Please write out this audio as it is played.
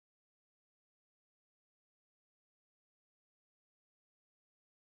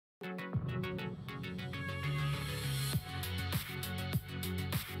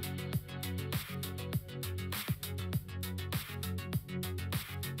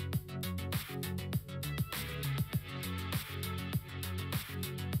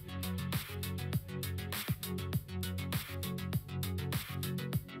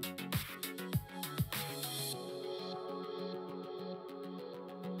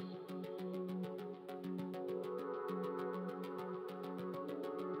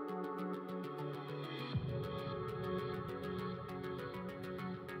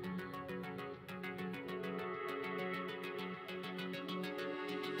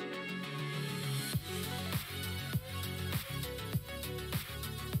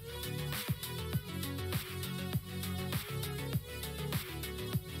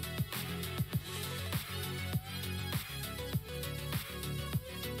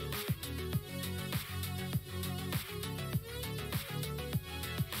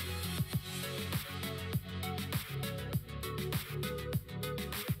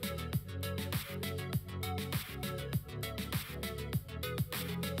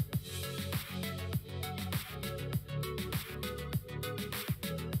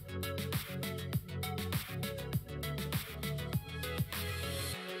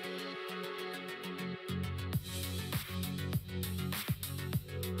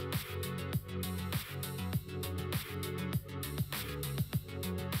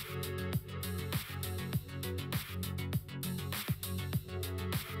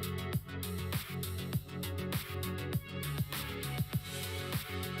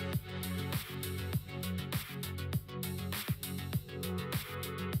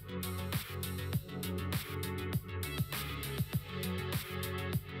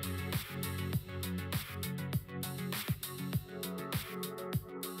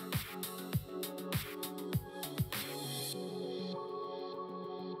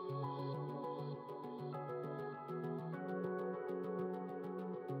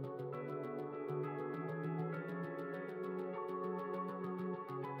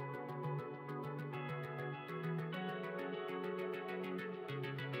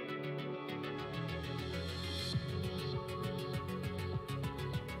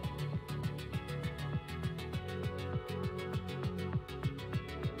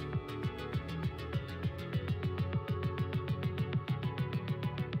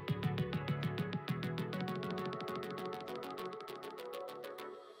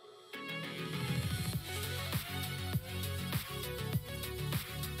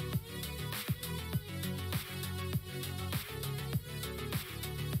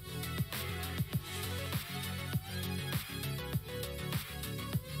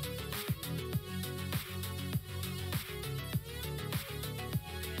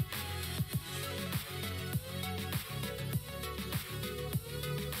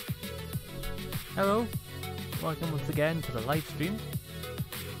Hello, welcome once again to the live stream.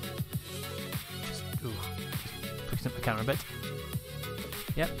 Just fixing up the camera a bit.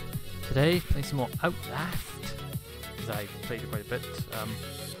 Yep, today playing some more Outlast, because I played it quite a bit.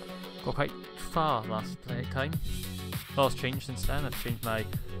 Got quite far last play time. A lot's changed since then. I've changed my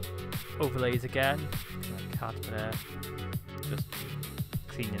overlays again. My cat there, just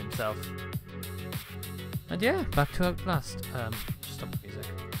cleaning himself. And yeah, back to Outlast. Just stop the music.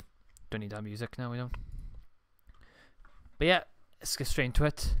 Don't need that music now, we don't. But yeah, let's get straight into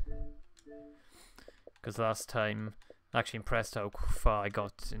it. Because last time, I'm actually impressed how far I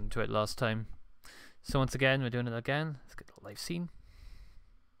got into it last time. So once again, we're doing it again. Let's get the live scene.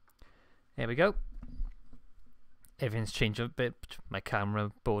 There we go. Everything's changed a bit. My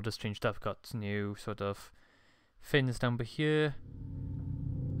camera border's changed up. Got new sort of fins down by here.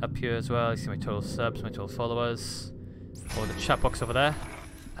 Up here as well. You see my total subs, my total followers. Or the chat box over there.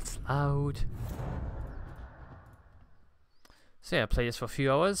 That's loud. So yeah, play this for a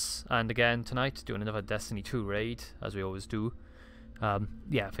few hours, and again tonight doing another Destiny 2 raid, as we always do.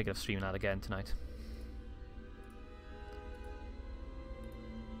 Yeah, I figured of streaming that again tonight.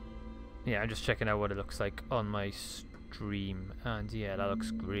 Yeah, I'm just checking out what it looks like on my stream, and yeah, that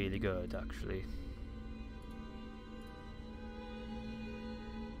looks really good actually.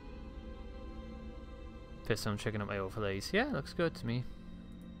 First time checking out my overlays. Yeah, it looks good to me.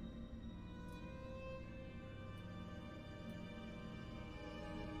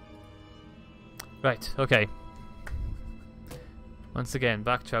 Right, okay. Once again,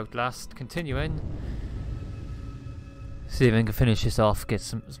 back to Outlast, continuing. See if I can finish this off, get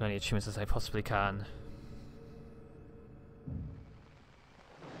as many achievements as I possibly can.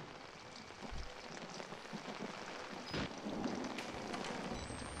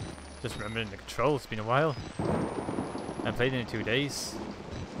 Just remembering the controls, it's been a while. I haven't played in 2 days.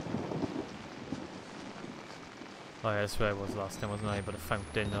 Oh yeah, that's where I was last time, wasn't I? But a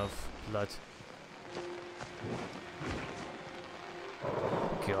fountain of blood.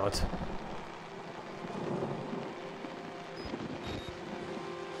 God.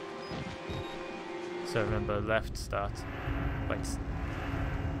 So I remember left start. Wait.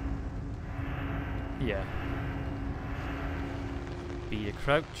 Yeah. B to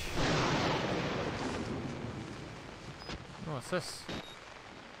crouch. Oh, what's this?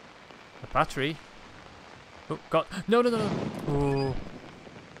 A battery? Oh, God. No, no, no, no. Oh.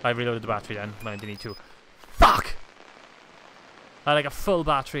 I reloaded the battery then when I didn't need to. Fuck! I had like a full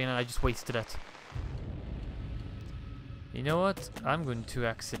battery and I just wasted it. You know what? I'm going to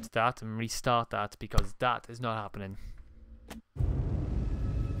exit that and restart that because that is not happening.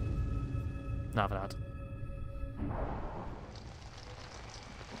 Not for that.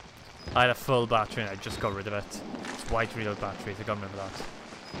 I had a full battery and I just got rid of it. It's white reload batteries, I gotta remember that.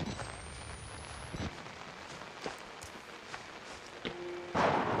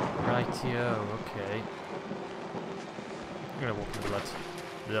 Rightio, okay. I'm gonna walk in the blood.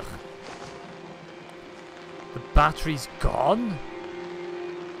 Ugh. The battery's gone?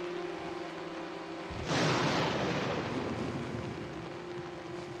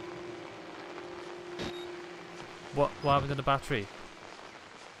 What happened to the battery?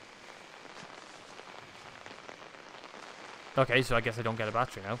 Okay, so I guess I don't get a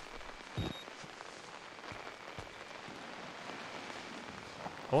battery now.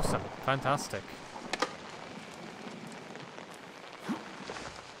 Awesome. Fantastic.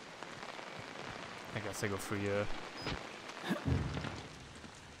 I guess I go through here.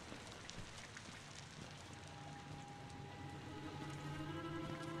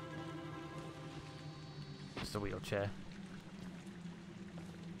 Just a wheelchair.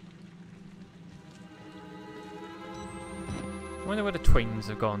 I wonder where the twins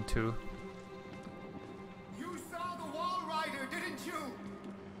have gone to. You saw the Wall Rider, didn't you?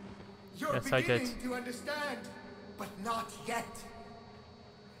 You're Yes, I did. beginning to understand, but not yet.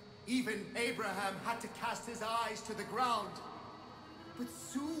 Even Abraham had to cast his eyes to the ground. But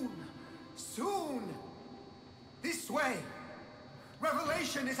soon, this way,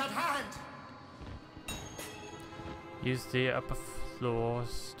 revelation is at hand. Use the upper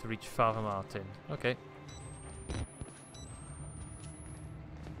floors to reach Father Martin. Okay.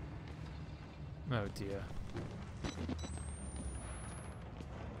 Oh dear.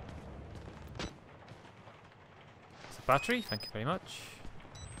 It's a battery, thank you very much.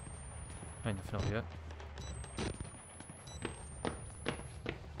 I nothing over here.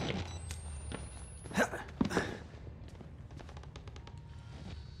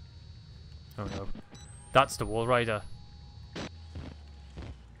 Oh no. That's the Wall Rider.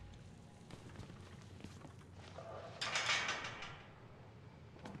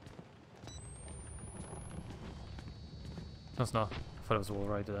 No, it's not. I thought it was a Wall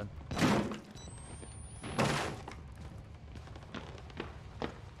Rider then.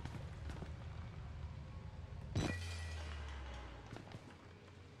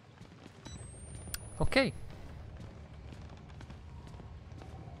 Okay.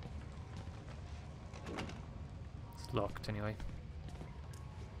 It's locked anyway.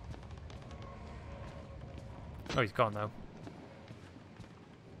 Oh, he's gone now.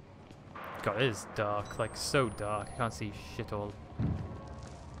 God, it is dark, like so dark. I can't see shit all.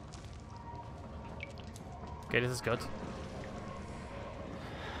 Okay, this is good.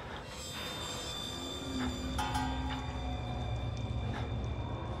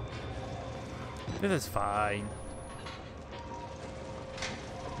 This is fine.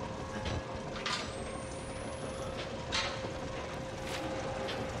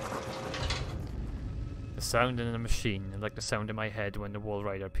 The sound in the machine, like the sound in my head when the Wall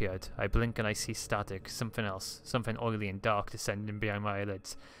Rider appeared. I blink and I see static, something else, something oily and dark descending behind my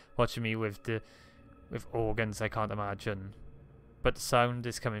eyelids, watching me with organs I can't imagine. But the sound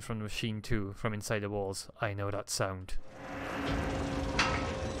is coming from the machine too, from inside the walls. I know that sound.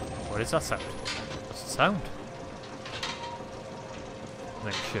 What is that sound? What's the sound? I'm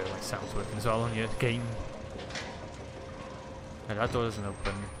not sure my sound's working as well on your game. And that door doesn't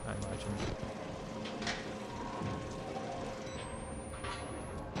open, I imagine.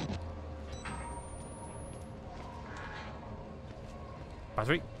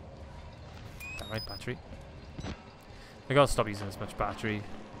 Battery. Damn right, battery. I gotta stop using as much battery.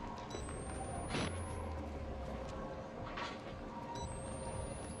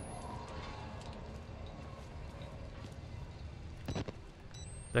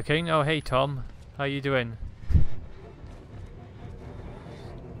 The king? Oh, hey Tom. How you doing?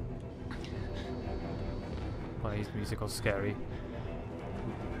 Why is music all scary?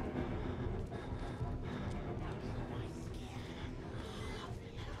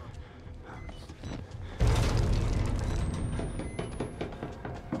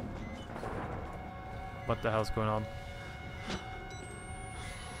 what the hell's going on.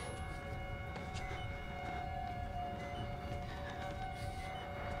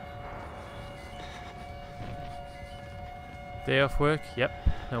 Day off work? Yep,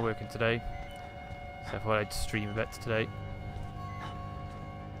 no working today. So I thought I'd stream a bit today.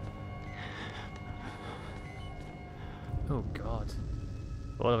 Oh god.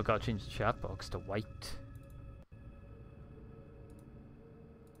 Well, I've got to change the chat box to white.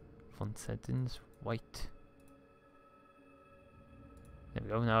 Font settings, white. There we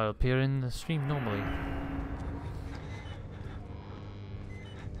go, now it'll appear in the stream normally.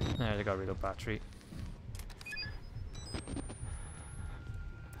 There, I got a reload battery.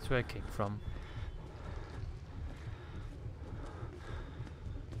 That's where it came from.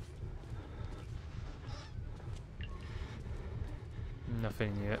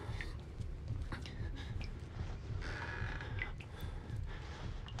 Nothing yet.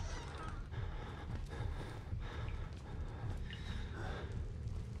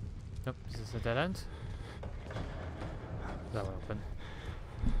 Nope, is this a dead end? That one open.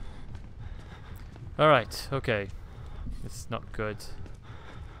 Alright, okay. It's not good.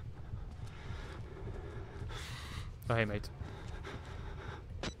 Oh hey mate.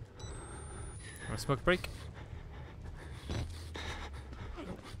 Want a smoke break?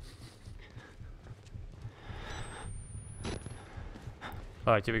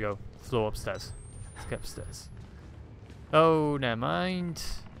 Alright, here we go. Floor upstairs. Let's get upstairs. Oh, never mind.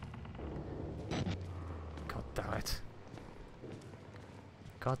 God damn it.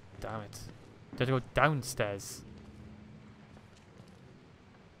 God damn it. Did I go downstairs?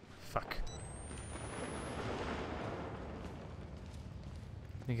 Fuck.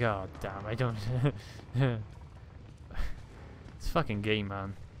 God damn, I don't... It's a fucking game,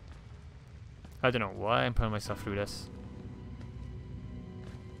 man. I don't know why I'm putting myself through this.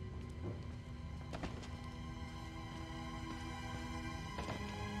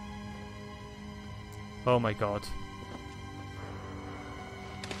 Oh my god.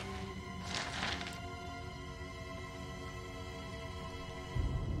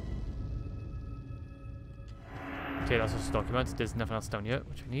 Okay, that's just a document. There's nothing else down here,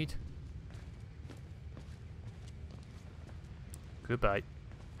 which I need. Goodbye.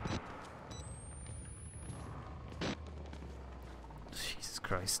 Jesus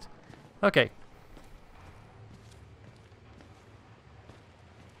Christ. Okay.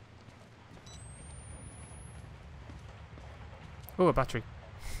 Oh, a battery.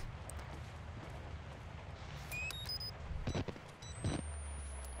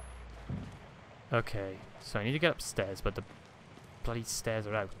 Okay, so I need to get upstairs, but the bloody stairs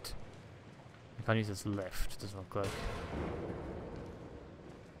are out. I can't use this lift, doesn't look like.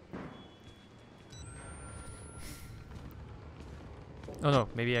 Oh no,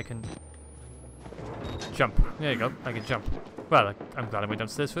 maybe I can jump. There you go, I can jump. Well, I'm glad I went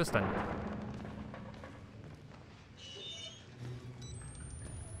downstairs first then.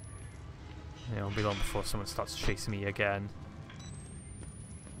 It won't be long before someone starts chasing me again.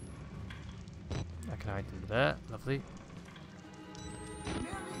 I can hide in there. Lovely. Nearly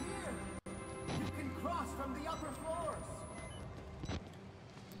here. You can cross from the upper floors.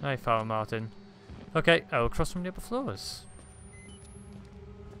 Hi, Farmer Martin. Okay, I will cross from the upper floors.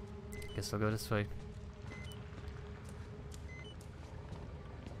 Guess I'll go this way.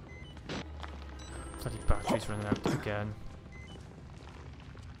 Bloody battery's running out again.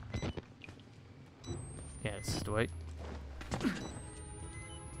 Yeah, this is the way.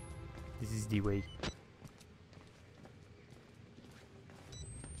 This is the way.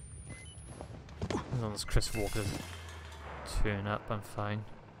 As long as Chris Walker doesn't turn up, I'm fine.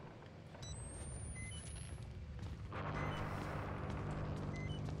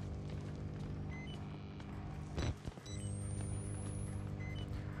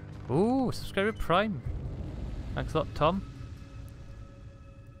 Ooh, subscriber Prime. Thanks a lot, Tom.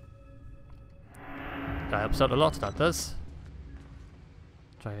 That helps out a lot, that does.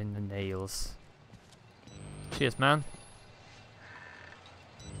 Driving the nails. Cheers, man.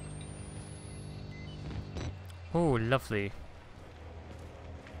 Oh, lovely.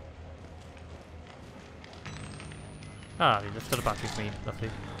 Ah, they lifted a battery for me. Lovely.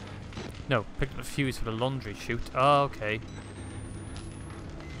 No, picked up a fuse for the laundry chute. Oh, okay.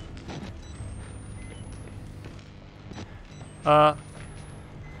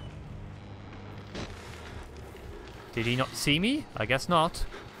 Did he not see me? I guess not.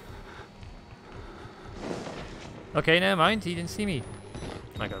 Okay, never mind. He didn't see me.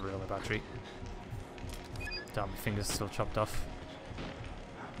 I got rid of my battery. Damn, my finger's still chopped off.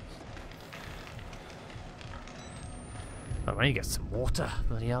 Oh, I need to get some water.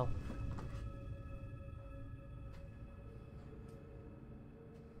 Bloody hell.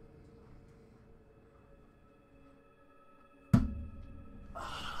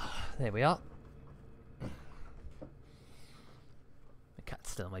 There we are. The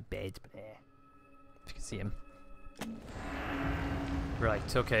cat's still on my bed, but if you can see him.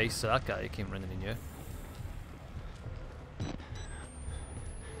 Right, okay, so that guy came running in here.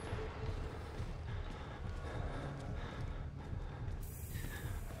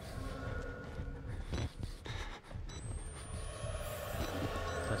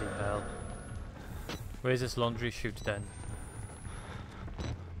 Bloody hell. Where's this laundry chute then?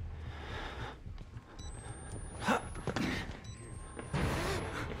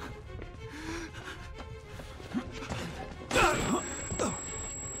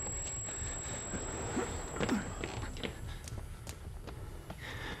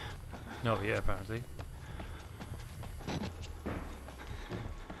 No, yeah, apparently.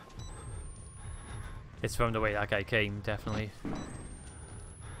 It's from the way that guy came, definitely.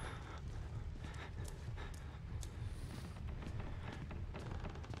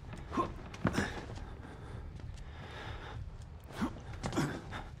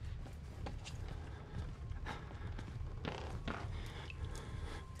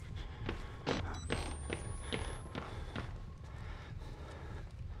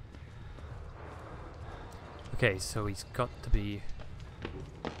 Okay, so he's got to be...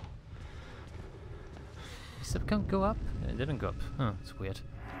 He still can't go up? It didn't go up. Huh, it's weird.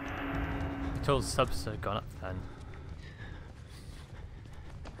 He told subs had gone up then.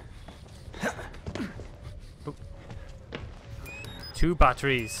 Oh. 2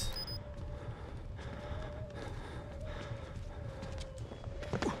 batteries.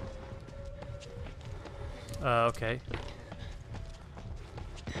 Okay.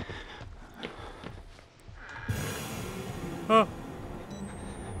 Oh!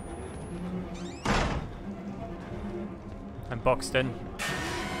 I'm boxed in.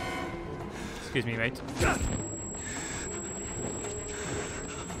 Excuse me, mate. Oh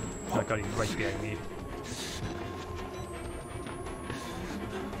my god, he's right behind me.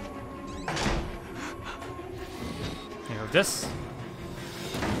 Here goes this.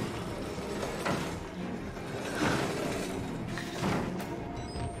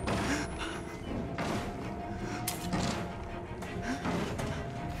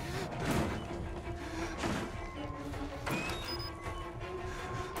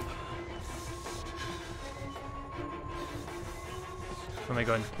 Where am I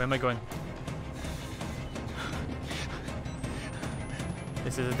going? Where am I going?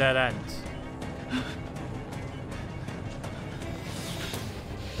 This is a dead end.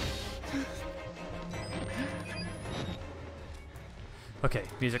 Okay,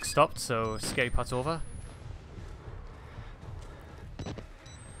 music stopped, so scary part's over.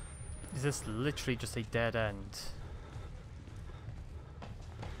 Is this literally just a dead end?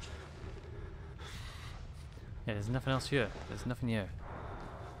 Yeah, there's nothing else here. There's nothing here.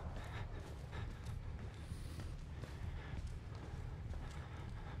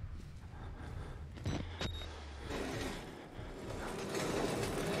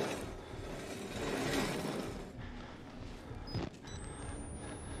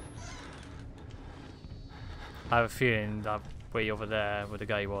 I have a feeling that way over there where the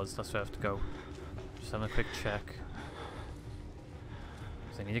guy was, that's where I have to go. Just having a quick check.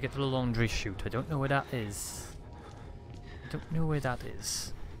 So I need to get to the laundry chute. I don't know where that is. I don't know where that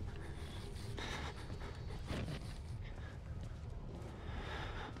is.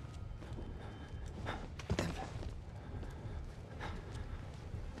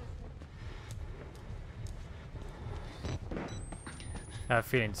 I have a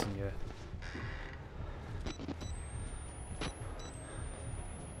feeling it's in here.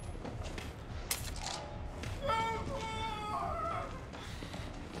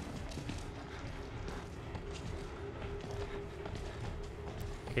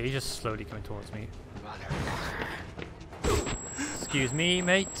 Okay, he's just slowly coming towards me. Excuse me,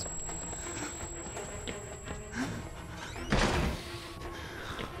 mate.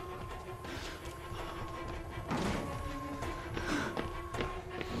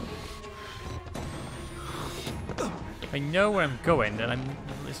 I know where I'm going, and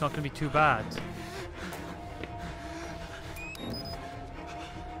it's not going to be too bad.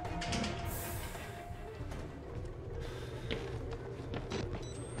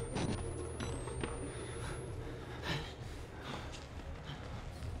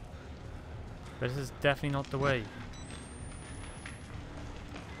 But this is definitely not the way.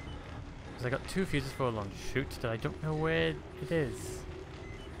 Because I got 2 fuses for a long shoot that I don't know where it is.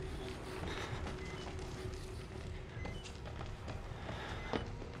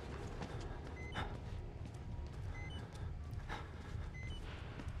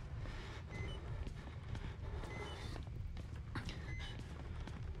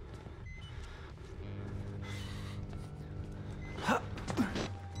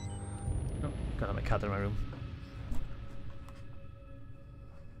 cat in my room.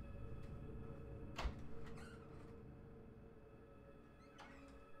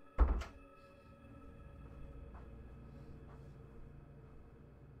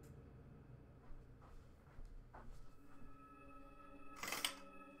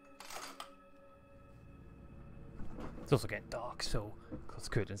 It's also getting dark, so close the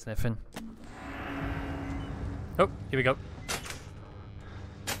curtains and everything. Oh, here we go.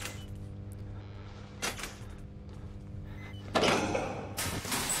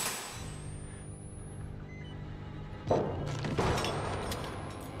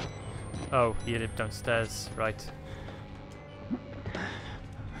 Oh, he lived downstairs, right.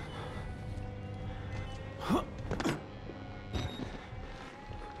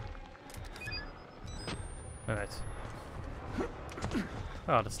 Alright.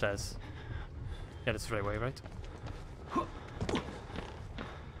 Oh, the stairs. Yeah, that's the right way, right?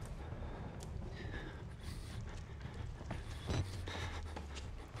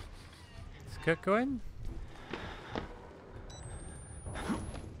 Let's get going.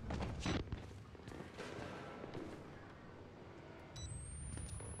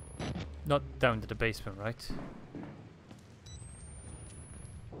 Not down to the basement, right?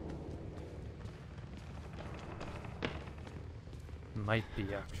 Might be,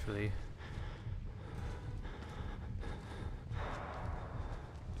 actually.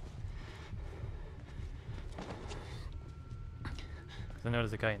 I know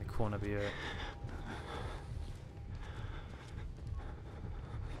there's a guy in the corner over here.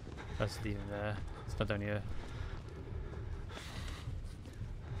 That's even there. It's not down here.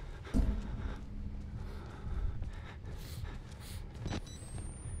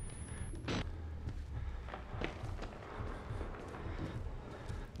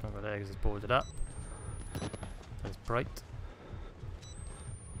 Over there because it's boarded up. That's bright.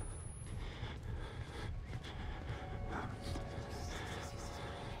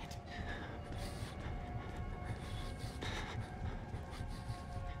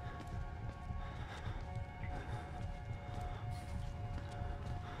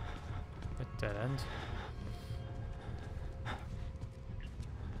 Dead end.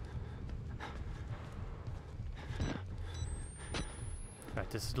 Right,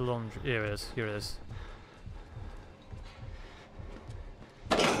 this is the laundry. Here it is. Here it is.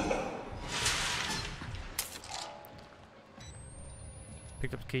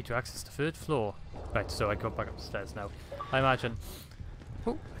 Picked up the key to access the third floor. Right, so I go back upstairs now. I imagine.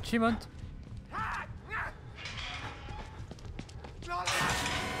 Oh, achievement!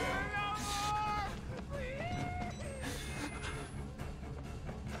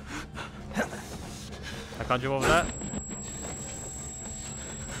 I can't jump over that.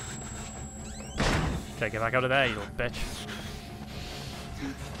 Okay, get back out of there, you little bitch.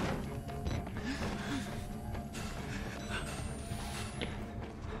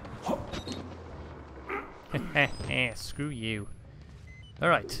 Screw you.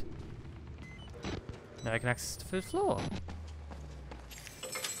 Alright. Now I can access the third floor.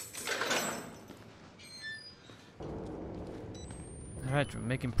 Alright, we're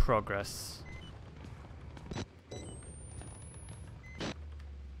making progress.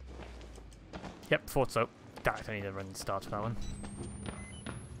 Yep, thought so. Damn it, I need to run and start for that one.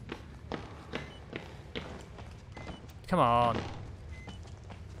 Come on.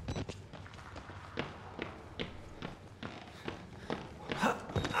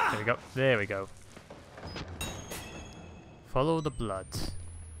 There we go. There we go. Follow the blood.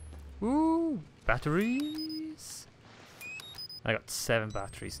 Ooh, batteries. I got 7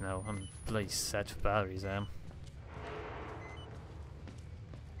 batteries now. I'm bloody set for batteries, I am.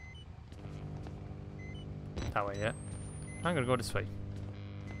 That way, yeah. I'm gonna go this way.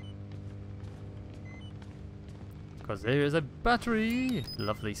 Because there is a battery!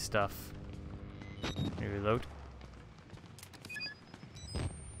 Lovely stuff. Let me reload.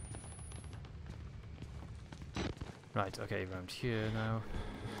 Right, okay, around here now.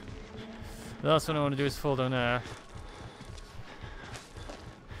 The last one I want to do is fall down there.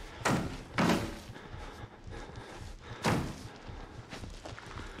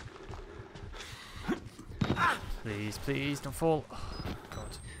 Please, please, don't fall. Oh,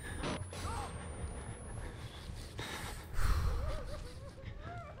 God.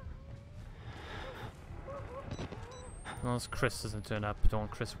 As long as Chris doesn't turn up, I don't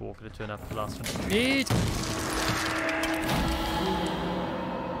want Chris Walker to turn up for the last one. Eat!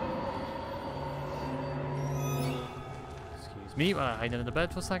 Excuse me while I hide under the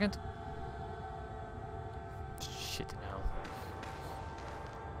bed for a second. Shit in hell.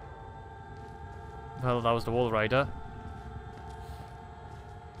 Well, that was the wall rider.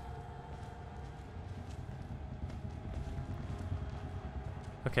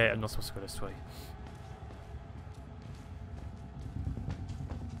 Okay, I'm not supposed to go this way.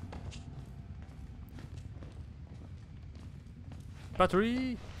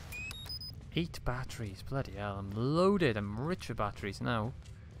 Battery! 8 batteries. Bloody hell, I'm loaded. I'm rich with batteries now.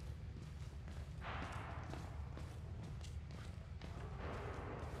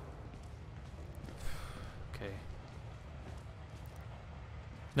 Okay.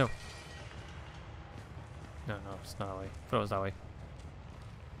 No. No, it's not that way. I thought it was that way.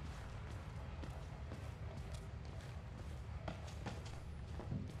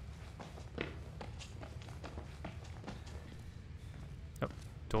 Nope.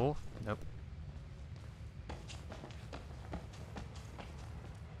 Door? Nope.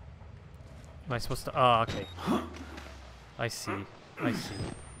 Am I supposed to? Ah, okay. I see. I see.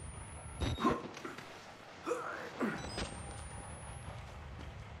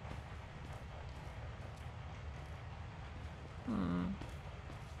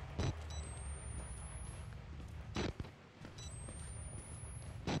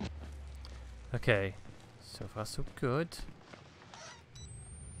 Okay, so far so good.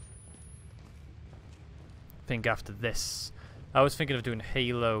 I think after this, I was thinking of doing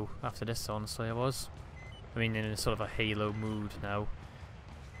Halo after this, honestly I was. I mean in a sort of a Halo mood now.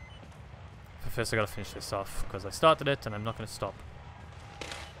 But first I gotta finish this off, because I started it and I'm not gonna stop.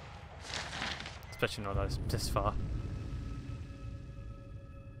 Especially not this far.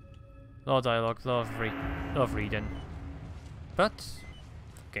 A lot of dialogue, a lot of reading. But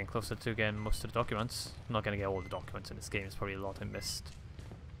getting closer to getting most of the documents. I'm not going to get all the documents in this game, there's probably a lot I missed.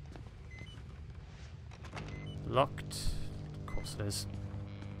 Locked. Of course it is.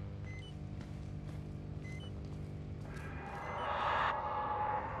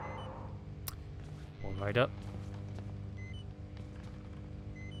 All right up.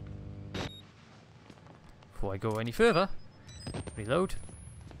 Before I go any further, reload,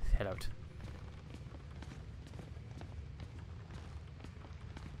 head out.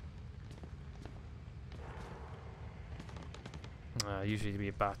 Usually to be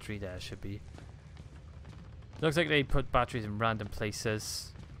a battery, there should be. Looks like they put batteries in random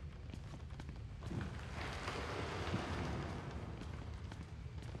places.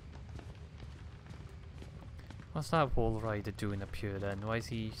 What's that wall rider doing up here then? Why is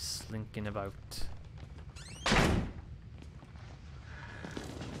he slinking about?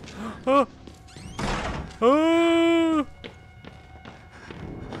 Oh! Oh!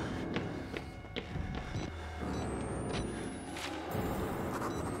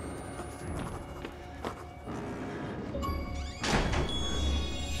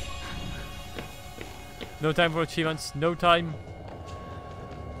 No time for achievements, no time.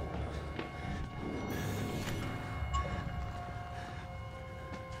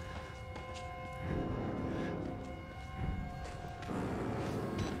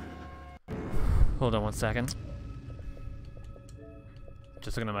 Hold on 1 second.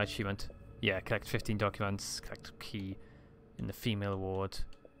 Just looking at my achievement. Yeah, collect 15 documents, collect key in the female ward.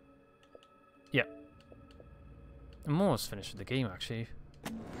 Yeah. I'm almost finished with the game actually.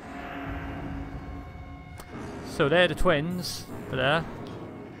 So they're the twins, there.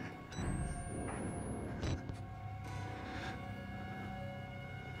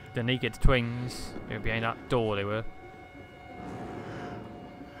 The naked twins. They were behind that door, they were.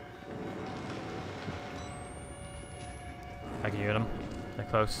 I can hear them. They're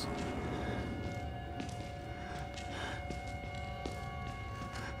close.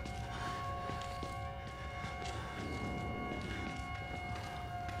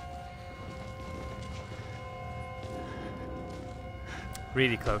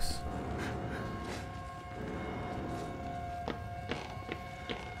 Really close.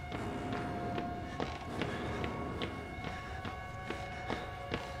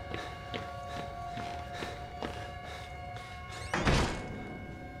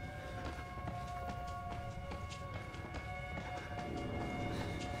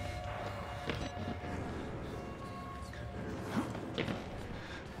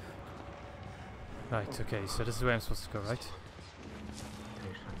 Right, okay, so this is where I'm supposed to go, right?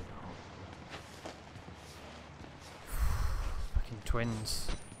 Fucking twins.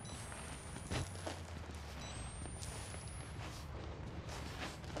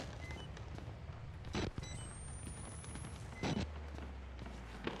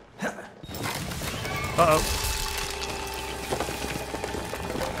 Uh-oh.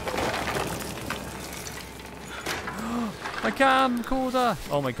 My camcorder!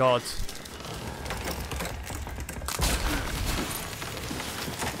 Oh my god.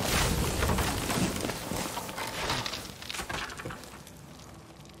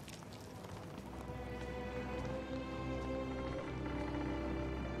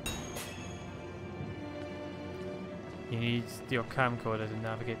 You need your camcorder to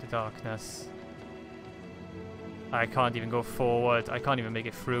navigate the darkness. I can't even go forward. I can't even make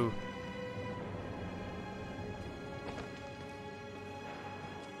it through.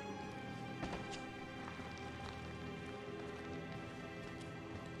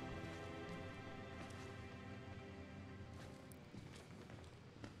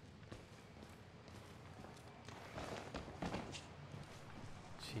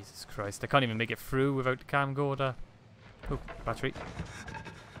 Jesus Christ, I can't even make it through without the camcorder. Oh, battery.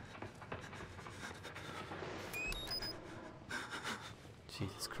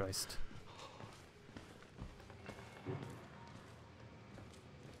 Jesus Christ.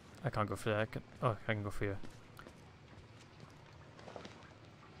 I can't go through there. Oh, I can go through here.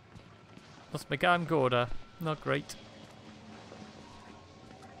 Lost my camcorder. Not great.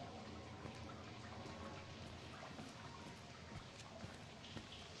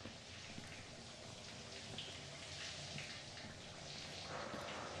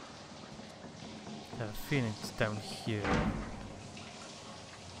 I have a feeling it's down here.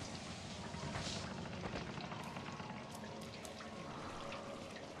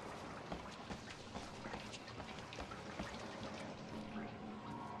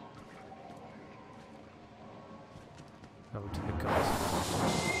 Oh dear God.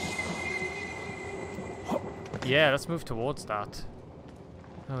 Yeah, let's move towards that.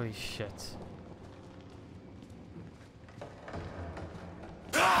 Holy shit.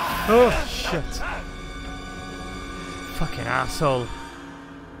 Oh shit. Fucking asshole.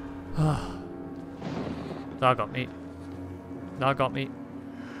 That got me. That got me.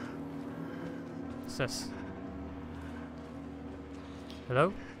 What's this?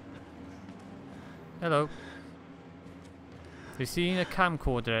 Hello? Hello? Have you seen a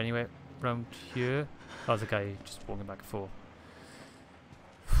camcorder anywhere around here? Oh, there's a guy just walking back and forth.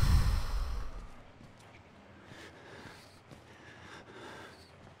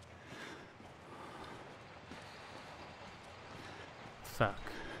 Fuck.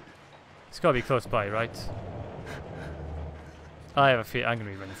 It's gotta be close by, right? I have a feeling I'm gonna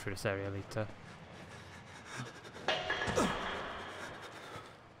be running through this area later.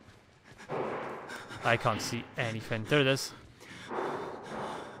 I can't see anything. There it is.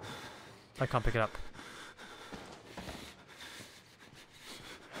 I can't pick it up.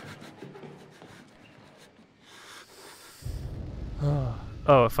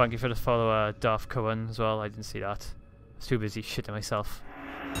 Oh, thank you for the follow, Darth Cohen as well. I didn't see that. I was too busy shitting myself.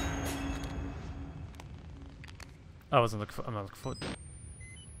 I wasn't looking for. I'm not looking for.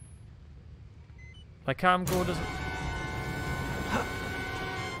 My camcorder's.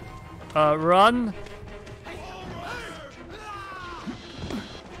 Run!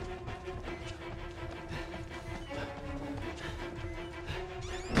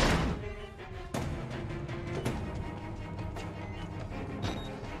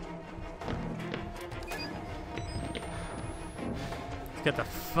 Let's get the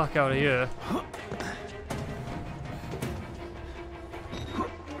fuck out of here.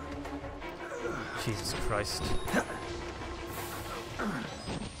 Jesus Christ.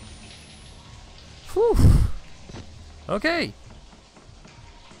 Whew. Okay.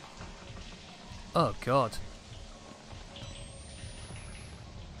 Oh God.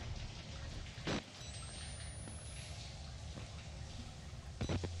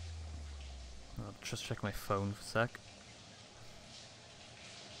 I'll just check my phone for a sec.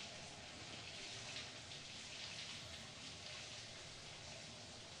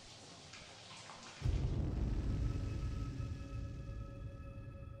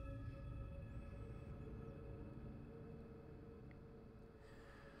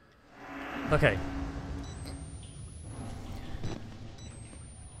 Okay.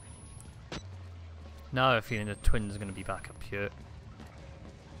 Now I have a feeling the twins are going to be back up here.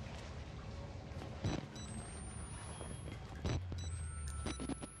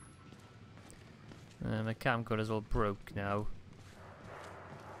 My camcorder's all broke now.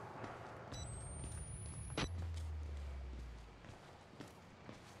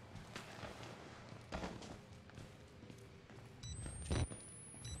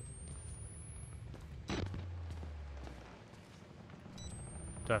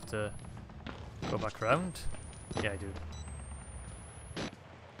 Do I have to go back around? Yeah, I do.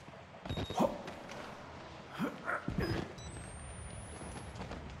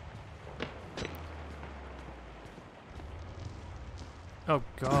 Oh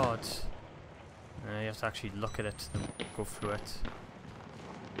God. You have to actually look at it and go through it.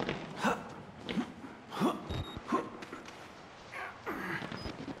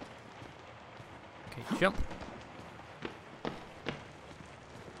 Okay, jump.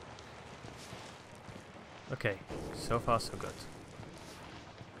 Okay, so far so good.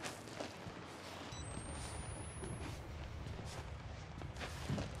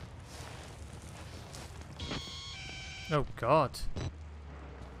 Oh god.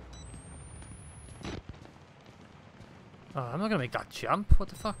 Oh, I'm not gonna make that jump. What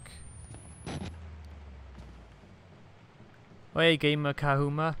the fuck? Oh, hey, Gamer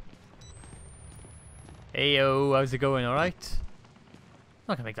Kahuma. Heyo, how's it going? Alright? I'm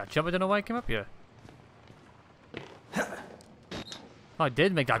not gonna make that jump. I don't know why I came up here. Oh, I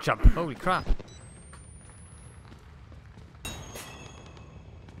did make that jump. Holy crap.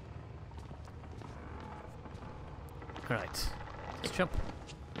 Right. Let's jump.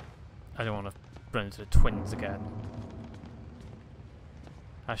 I don't want to run into the twins again.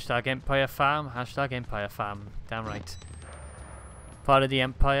 Hashtag Empire Farm. Hashtag Empire Farm. Damn right. Part of the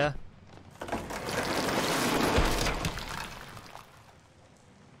Empire.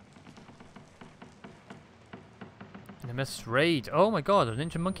 And I missed raid. Oh my god, a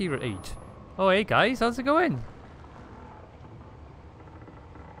Ninja Monkey raid. Oh hey guys, how's it going?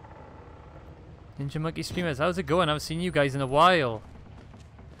 Ninja Monkey streamers, how's it going? I haven't seen you guys in a while.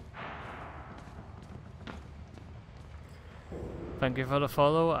 Thank you for the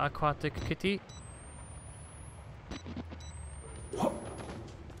follow, Aquatic Kitty. Jump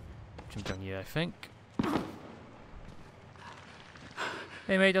down here, I think.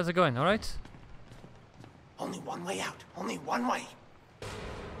 Hey mate, how's it going? Alright? Only one way out. Only one way.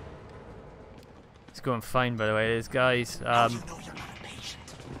 It's going fine, by the way, it is, guys. You know you're not a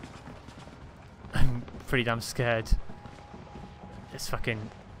patient. I'm pretty damn scared. This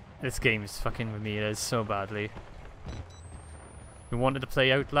game is fucking with me, it is so badly. We wanted to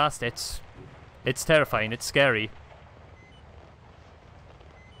play Outlast, it's terrifying, it's scary.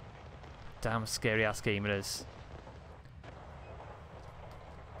 Damn scary ass game it is.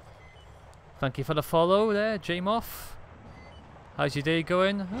 Thank you for the follow there, J-Moff. How's your day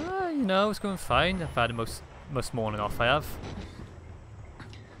going? You know, it's going fine. I've had the most morning off I have.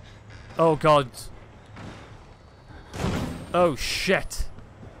 Oh god. Oh shit.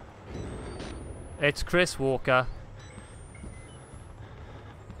 It's Chris Walker.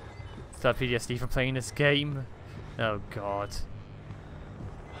 Is that PTSD from playing this game? Oh god.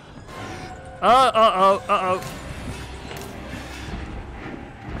 Uh-oh.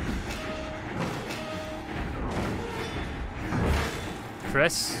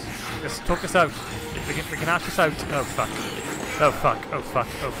 Chris, let's talk this out. We can hash this out. Oh fuck. Oh fuck. Oh fuck.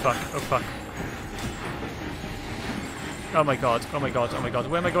 Oh fuck. Oh fuck. Oh my god. Oh my god. Oh my god.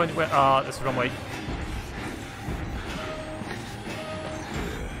 Where am I going? Where? Ah, that's the wrong way.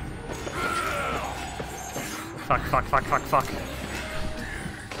 Fuck.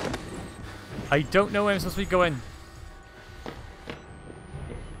 I don't know where I'm supposed to be going.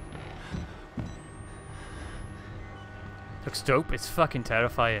 Looks dope. It's fucking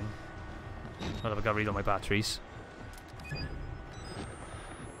terrifying. Well, I've got to reload my batteries.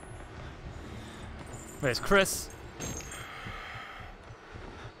 Where's Chris?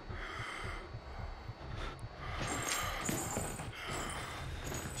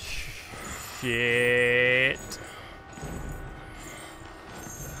 Shit.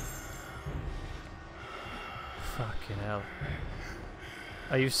 Fucking hell.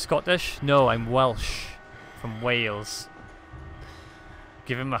 Are you Scottish? No, I'm Welsh. From Wales.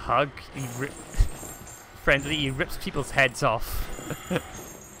 Give him a hug. Friendly, he rips people's heads off.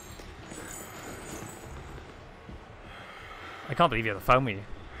 I can't believe you ever found me.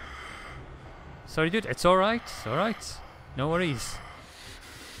 Sorry dude, it's alright. It's alright. No worries.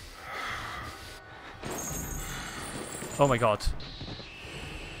 Oh my god.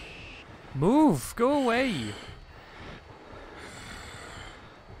 Move! Go away!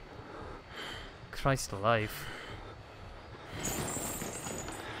 Christ alive.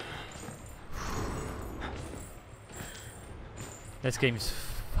 This game's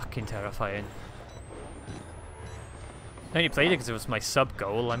fucking terrifying. I only played it because it was my sub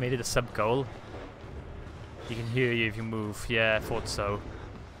goal. I made it a sub goal. You can hear you if you move. Yeah, I thought so.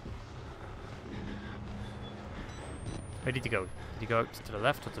 Where did you go? Did you go out to the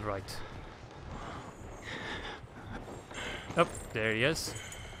left or to the right? Oh, there he is.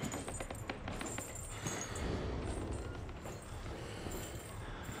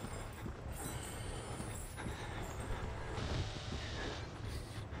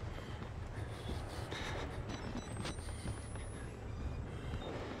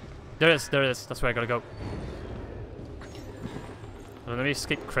 There it is. That's where I gotta go. Well, let me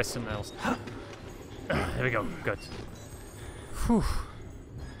escape Chris and else. There we go. Good. Whew.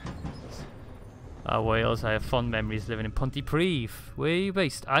 Wales, I have fond memories living in Pontypridd. Where are you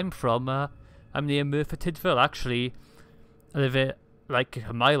based? I'm from I'm near Murphy-Tidville, actually. I live like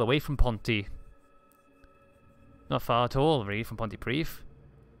a mile away from Ponty. Not far at all, really, from Pontypridd.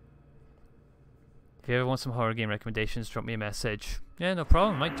 If you ever want some horror game recommendations, drop me a message. Yeah, no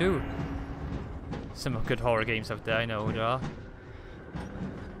problem, might do. Some good horror games out there, I know there are.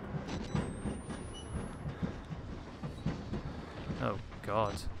 Oh,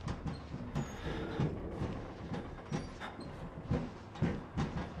 God.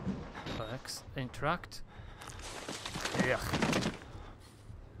 X, interact. Ugh.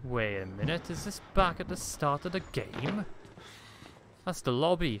 Wait a minute, is this back at the start of the game? That's the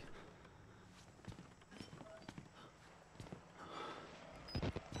lobby.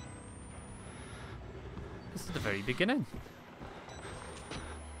 This is the very beginning.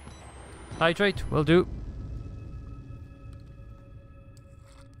 Hydrate, will do.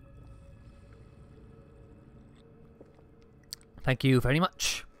 Thank you very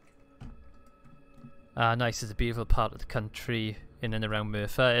much. Nice is a beautiful part of the country in and around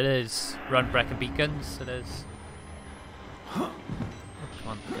Merthyr. It is. Around Brecon Beacons, it is. Oh, come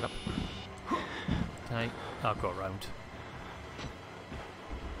on, get up. Can I? I'll go around.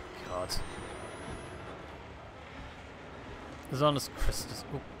 God. As long as Christus.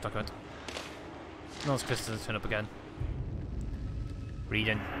 Oh, document. As long as Christus doesn't turn up again.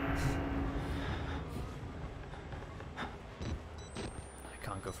 Reading. I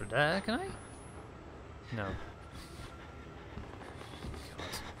can't go through there, can I? No. God.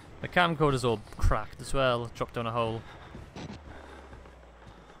 The camcorder's all cracked as well. Dropped down a hole.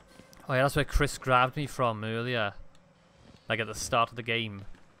 Oh yeah, that's where Chris grabbed me from earlier. Like at the start of the game.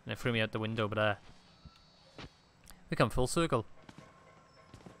 And it threw me out the window over there. We come full circle.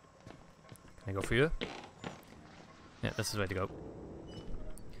 Can I go for you? Yeah, this is the way to go.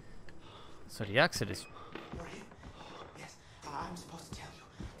 So the exit is... Yes, I'm supposed to tell you.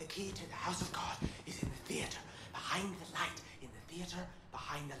 The key to the house of God is in the theater. Behind the light. In the theater,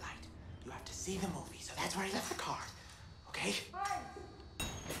 behind the light. You have to see the movie, so that's where I left the card. Okay?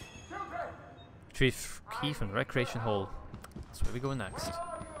 Retrieve key from the recreation hall. That's where we go next.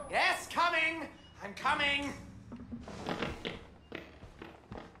 Yes, coming! I'm coming!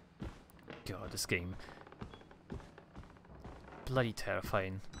 God, this game. Bloody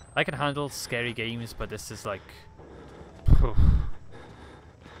terrifying. I can handle scary games, but this is like...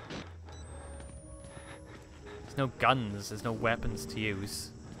 There's no guns, there's no weapons to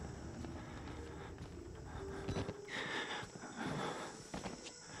use.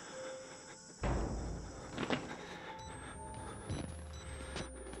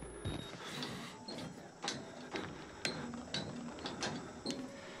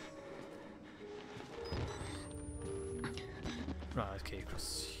 Right, okay,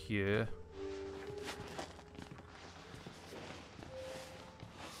 across here.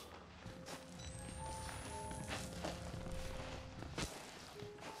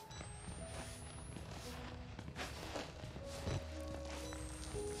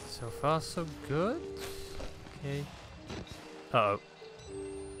 So far, so good. Okay. Uh-oh.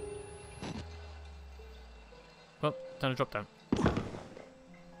 Well, time to drop down.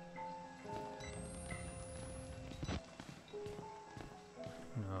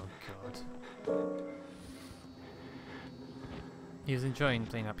 Oh god. He was enjoying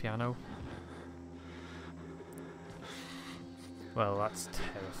playing that piano. Well, that's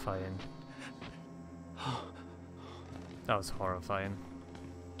terrifying. That was horrifying.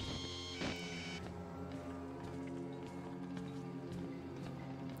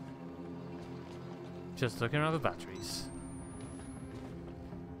 Just looking around the batteries.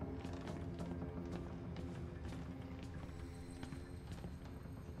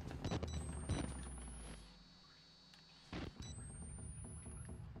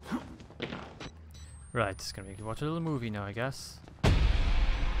 Right, just gonna make you watch a little movie now, I guess.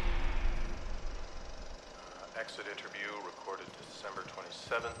 Exit interview recorded December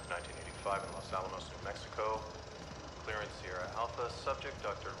 27th, 1985 in Los Alamos, New Mexico. Clearance Sierra Alpha. Subject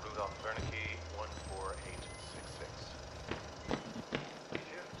Dr. Rudolph Wernicke, 14866.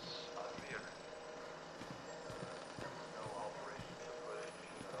 Yes, I'm here. There was no alteration to the footage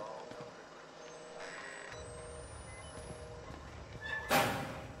at all.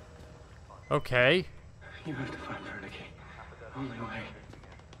 No Okay. You have to find Wernicke. Only way.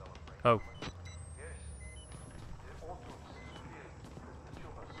 Oh.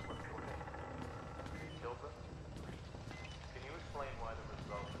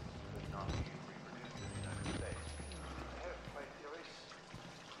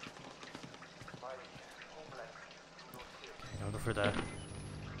 I'll go for that.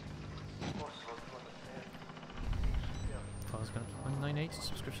 I was going to 198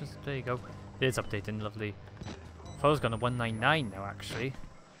 subscriptions. There you go. It is updating, lovely. Follow's gone to 199 now, actually.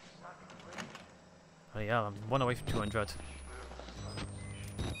 Oh yeah, I'm 1 away from 200.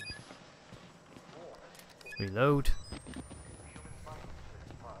 Reload.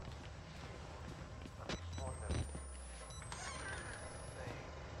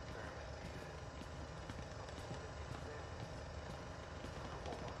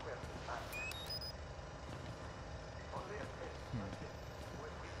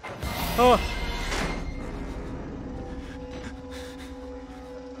 Oh!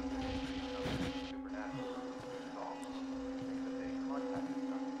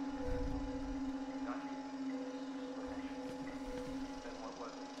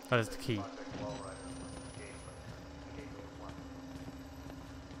 That is the key.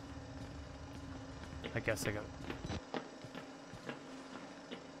 I guess I got it.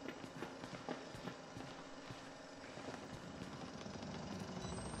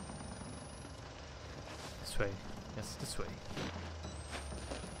 This way. Yes, this way.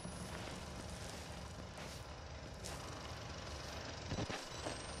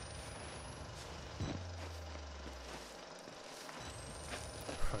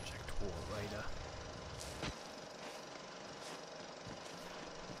 Project War Rider.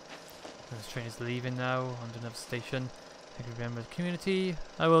 This train is leaving now on another station. Thank you for remembering the community.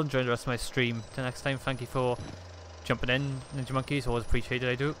 I will enjoy the rest of my stream. Till next time, thank you for jumping in, Ninja Monkeys. Always appreciated,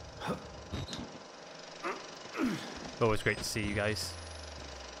 I do. Always great to see you guys.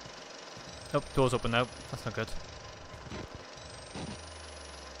 Oh, door's open now. That's not good.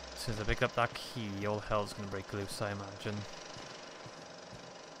 As soon as I pick up that key, all hell's gonna break loose, I imagine.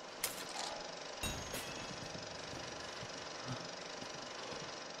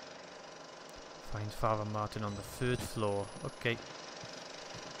 Find Father Martin on the 3rd floor. Okay.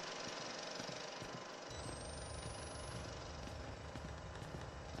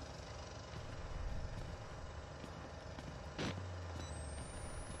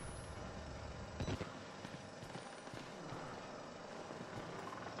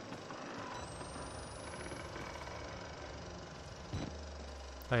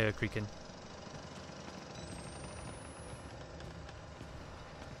 I hear creaking.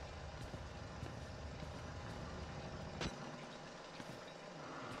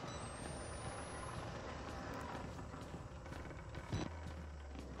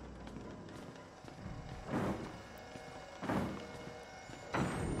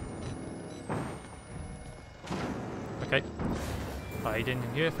 Okay. Hide in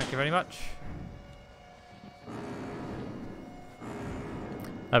here, thank you very much.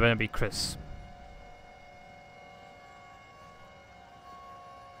 That better be Chris.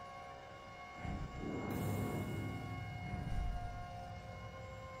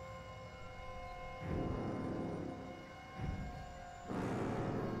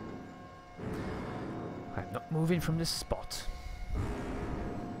 I'm not moving from this spot.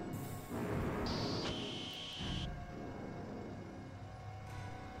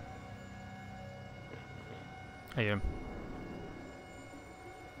 I hear him.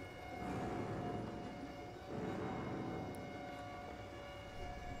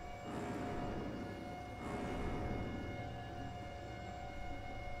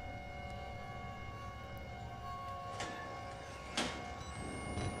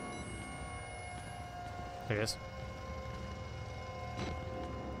 There he is.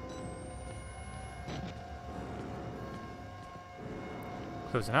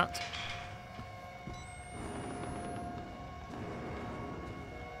 Closing that.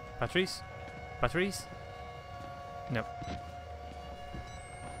 Batteries? Batteries? No.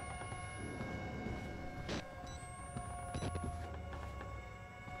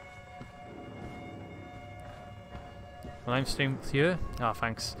 Well, I'm streaming with you. Ah,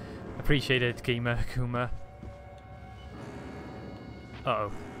 thanks. Appreciate it, Gamer Kuma.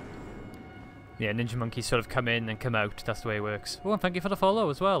 Uh-oh. Yeah, Ninja Monkeys sort of come in and come out. That's the way it works. Oh, and thank you for the follow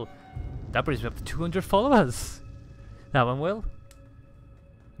as well. That brings me up to 200 followers. That one will.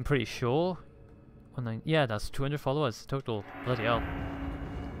 I'm pretty sure. Yeah, that's 200 followers total. Bloody hell.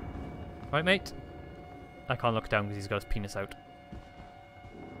 Right, mate. I can't look down because he's got his penis out.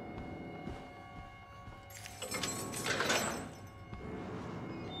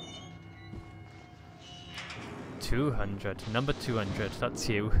 Number 200, that's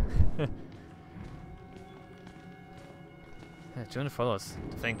you. Yeah, 200 followers.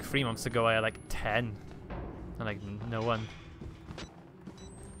 I think 3 months ago I had like 10. And like no one.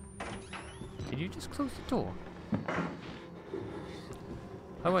 Did you just close the door?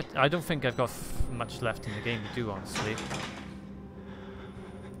 Oh, I don't think I've got much left in the game to do, honestly.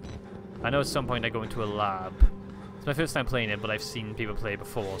 I know at some point I go into a lab. It's my first time playing it, but I've seen people play it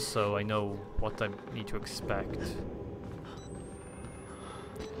before, so I know what I need to expect.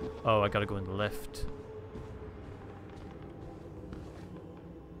 Oh, I gotta go in the lift.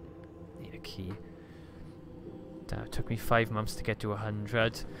 Need a key. Damn, it took me 5 months to get to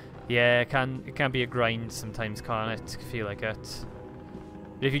 100. Yeah, it can be a grind sometimes, can't it? I feel like it.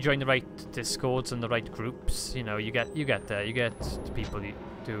 But if you join the right discords and the right groups, you know, you get there. You get the people you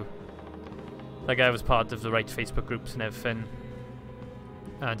do. Like, I was part of the right Facebook groups and everything.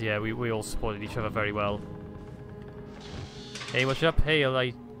 And yeah, we all supported each other very well. Hey, what's up? Hey,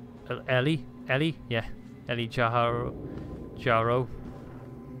 Ellie? Yeah. Ellie Jaro.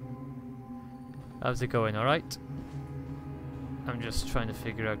 How's it going? Alright? I'm just trying to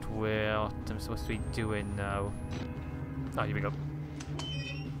figure out what I'm supposed to be doing now. Oh, here we go.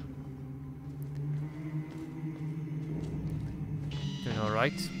 Doing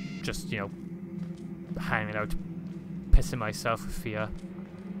alright. Just, you know, hanging out, pissing myself with fear.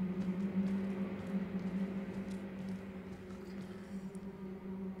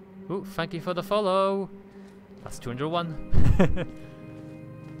 Ooh, thank you for the follow! That's 201.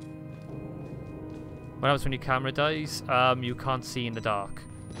 What happens when your camera dies? You can't see in the dark.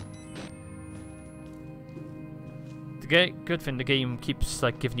 The good thing, the game keeps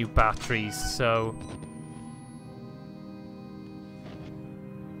like giving you batteries, so...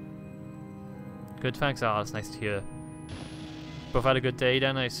 Good, thanks. Ah, that's nice to hear. Both had a good day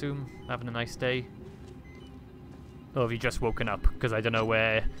then, I assume? Having a nice day? Or have you just woken up? Because I don't know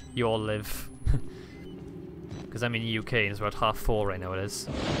where you all live. Because I'm in the UK and it's about 4:30 right now, it is.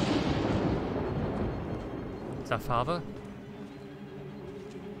 Is that father?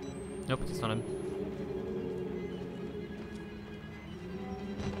 Nope, it's not him.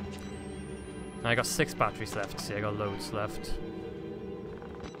 I got 6 batteries left. See, I got loads left.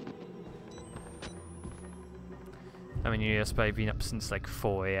 I mean, yes, but I've been up since like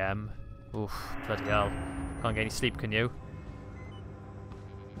 4 AM. Oof, bloody hell. Can't get any sleep, can you?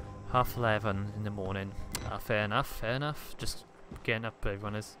 11:30 in the morning. Ah, fair enough, fair enough. Just getting up,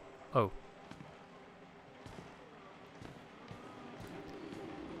 everyone is. Oh.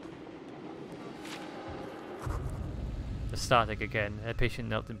 The static again. A patient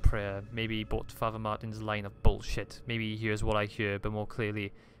knelt in prayer. Maybe he bought Father Martin's line of bullshit. Maybe he hears what I hear, but more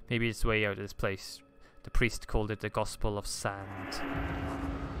clearly, maybe it's the way out of this place. The priest called it the gospel of sand.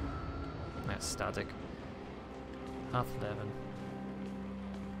 That's static. 11:30.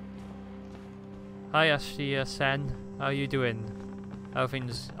 Hi Ashley, Sen. How are you doing? How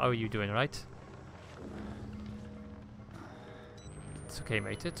are you doing, right? It's okay,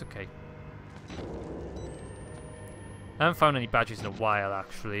 mate. It's okay. I haven't found any badges in a while,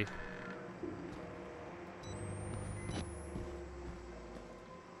 actually.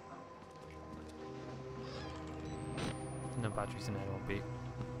 No batteries in LLB.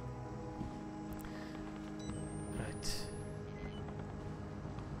 Right.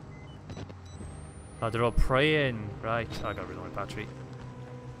 Oh, they're all praying. Right. Oh, I got rid of my battery.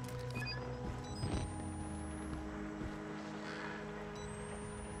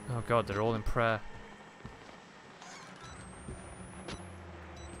 Oh god, they're all in prayer.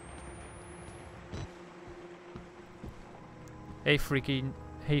 Hey freaking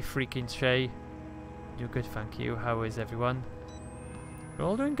Shay. You're good, thank you. How is everyone? We're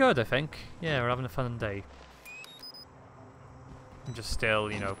all doing good, I think. Yeah, we're having a fun day. I'm just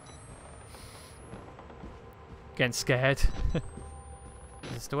still, you know, getting scared.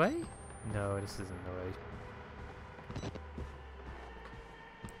 Is this the way? No, this isn't the way.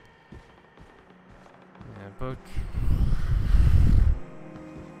 Yeah, but...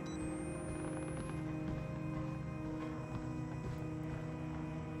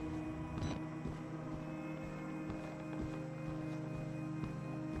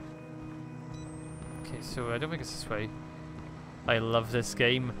 So I don't think it's this way. I love this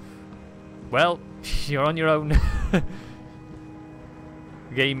game. Well, you're on your own. The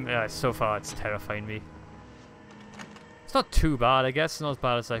game, so far, it's terrifying me. It's not too bad, I guess. Not as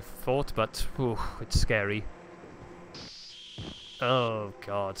bad as I thought, but ooh, it's scary. Oh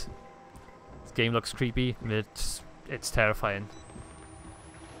god, this game looks creepy. It's terrifying.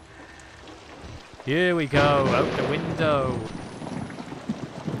 Here we go, out the window.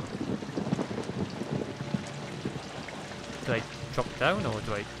 Do I drop down or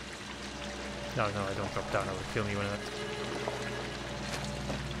do I... No, I don't drop down. That would kill me when I...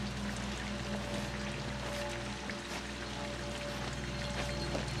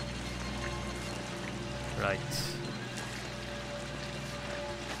 Right.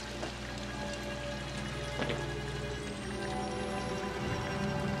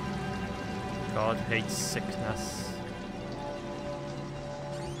 God hates sickness.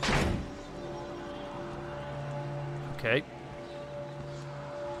 Okay.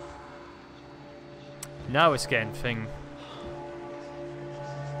 Now it's getting thing.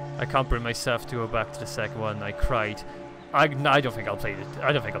 I can't bring myself to go back to the second one. I cried. I don't think I'll play it.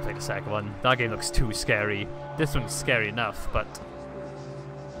 I don't think I'll play the second one. That game looks too scary. This one's scary enough, but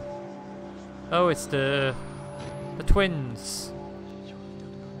oh, it's the twins.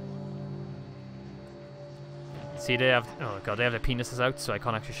 See, they have oh god, they have their penises out, so I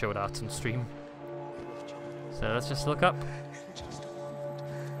can't actually show that on stream. So let's just look up.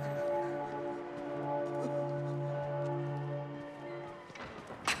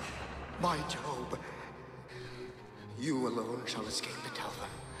 My Job, you alone shall escape to tell them.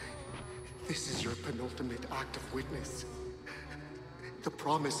 This is your penultimate act of witness. The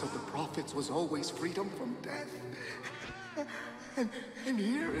promise of the prophets was always freedom from death. And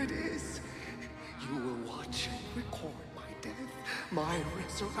here it is. You will watch and record my death, my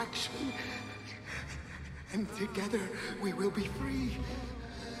resurrection. And together we will be free.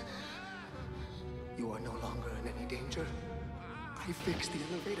 You are no longer in any danger. I fixed the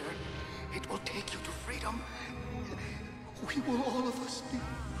elevator. It will take you to freedom. We will all of us be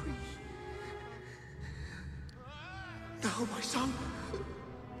free. Now, my son.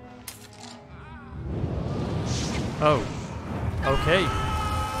 Oh. Okay.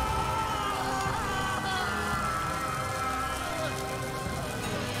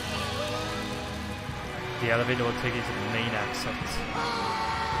 The elevator will take you to the main exit.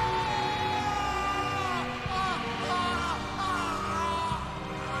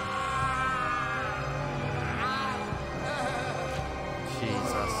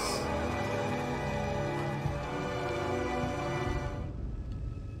 Jesus.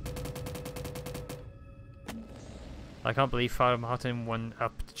 I can't believe Father Martin went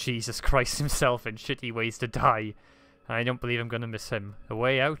up to Jesus Christ himself in shitty ways to die. I don't believe I'm gonna miss him. A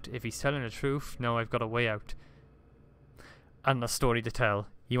way out? If he's telling the truth, no, I've got a way out. And a story to tell.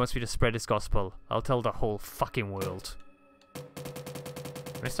 He wants me to spread his gospel. I'll tell the whole fucking world.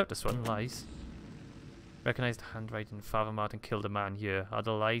 Can I start this one? Lies. Recognize the handwriting. Father Martin killed a man here. Are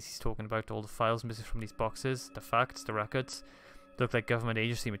the lies he's talking about all the files missing from these boxes? The facts? The records? They look like government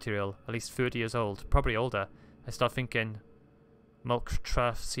agency material. At least 30 years old. Probably older. I start thinking...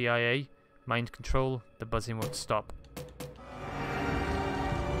 Mulctraff CIA? Mind control? The buzzing won't stop.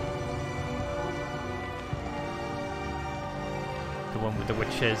 The one with the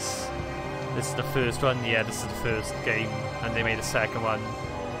witches. This is the first one? Yeah, this is the first game. And they made a second one.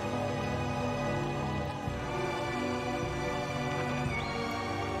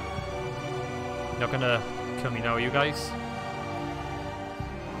 Not gonna kill me now, are you guys?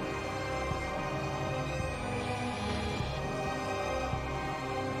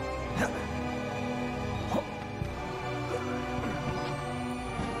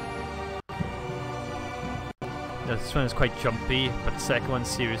 This one is quite jumpy, but the second one,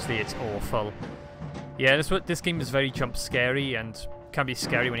 seriously, it's awful. Yeah, this game is very jump scary and can be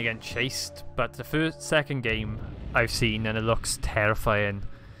scary when you're getting chased, but the second game I've seen and it looks terrifying.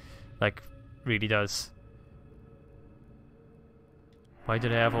 Like, really does. Why do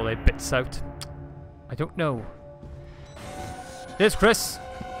they have all their bits out? I don't know. There's Chris!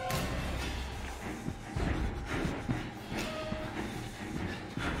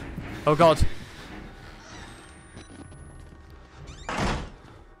 Oh god.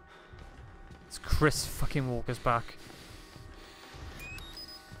 Chris fucking Walker's back.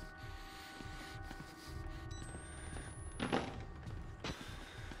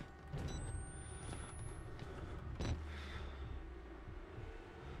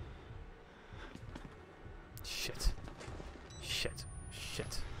 Shit. Shit.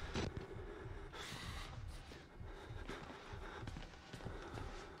 Shit.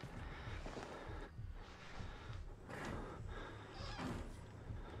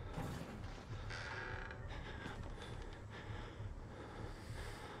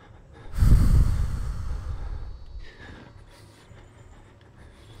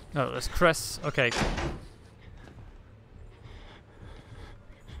 Oh, there's Chris. Okay.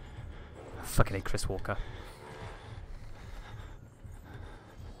 Fucking hate Chris Walker.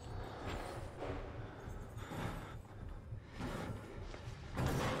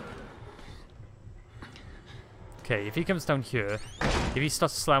 Okay, if he comes down here, if he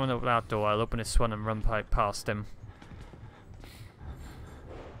starts slamming open that door, I'll open this one and run past him.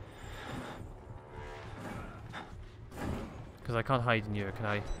 Because I can't hide in here, can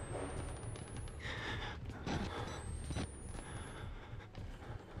I?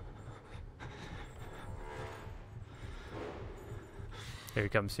 Here he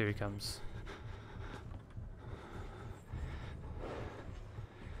comes, here he comes.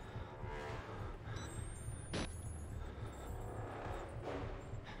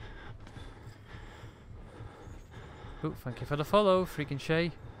 you. Thank you for the follow, freaking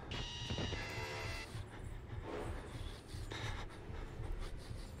Shay.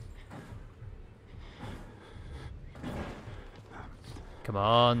 Come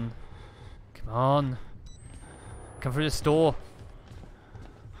on. Come on. Come through this door.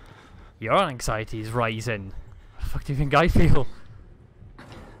 Your anxiety is rising. What the fuck do you think I feel?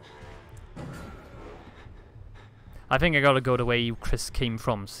 I think I gotta go the way Chris came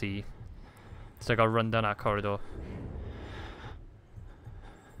from, see? So I gotta run down that corridor.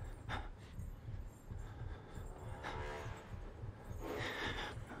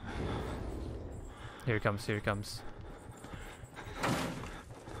 Here he comes, here he comes.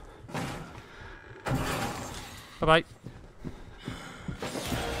 Bye-bye.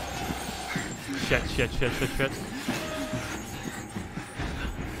 Shit, shit, shit, shit, shit.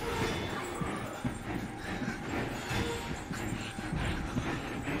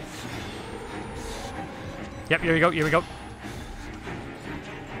 Yep, here we go, here we go.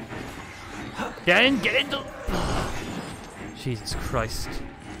 Get in, get in! Jesus Christ.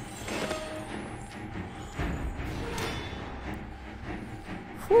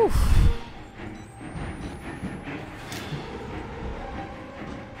 Whew.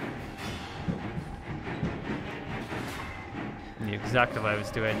 Knew exactly what I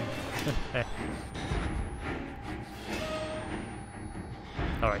was doing.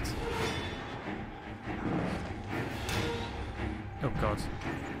 Alright. Oh god.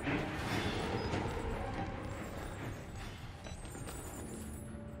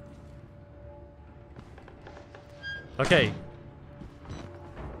 Okay.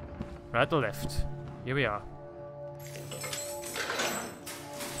 Right at the left. Here we are.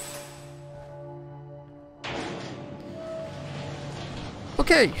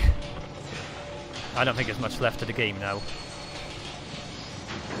 Okay. I don't think there's much left of the game now.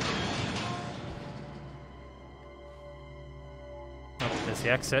 Oh, there's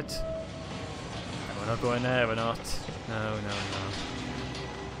the exit. No, we're not going there, we're not. No, no, no.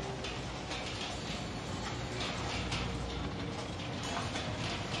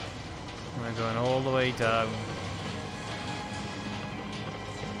 We're going all the way down.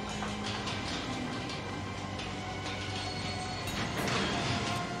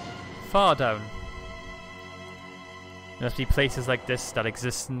 Far down. There must be places like this that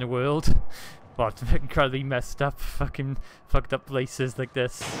exist in the world. What incredibly messed up, fucking fucked up places like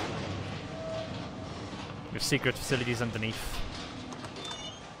this. With secret facilities underneath.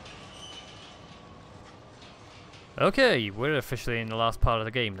 Okay, we're officially in the last part of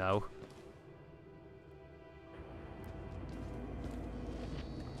the game now.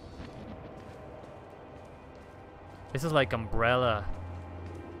 This is like Umbrella.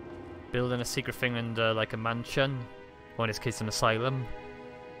 Building a secret thing under like a mansion. Or in this case an asylum.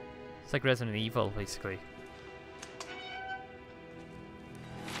 It's like Resident Evil basically.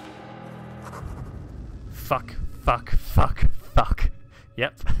 Fuck, fuck, fuck, fuck.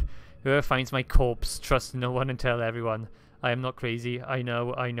 Yep. Whoever finds my corpse, trust no one and tell everyone. I am not crazy. I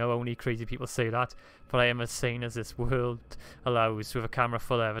know only crazy people say that. But I am as sane as this world allows, with a camera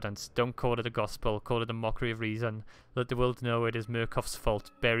full of evidence. Don't call it a gospel, call it a mockery of reason. Let the world know it is Murkoff's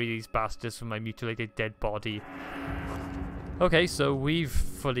fault. Bury these bastards from my mutilated dead body. Okay, so we've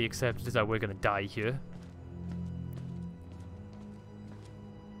fully accepted that we're gonna die here.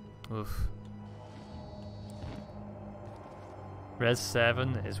 Oof. Res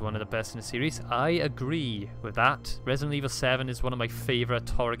 7 is one of the best in the series. I agree with that. Resident Evil 7 is one of my favourite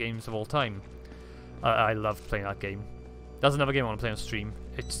horror games of all time. I love playing that game. That's another game I want to play on stream.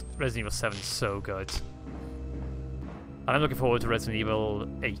 Resident Evil 7 is so good. And I'm looking forward to Resident Evil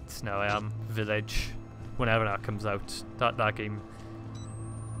 8 now. I am. Village. Whenever that comes out. That game.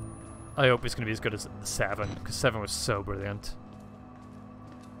 I hope it's going to be as good as 7. Because 7 was so brilliant.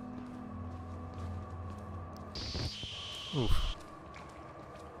 Oof.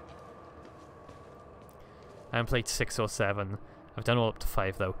 I haven't played 6 or 7. I've done all up to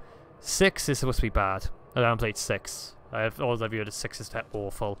 5 though. 6 is supposed to be bad. I haven't played 6. All I've heard is 6 is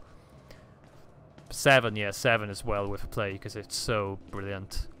awful. 7, yeah, 7 is well worth a play because it's so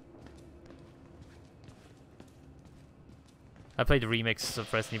brilliant. I played the remakes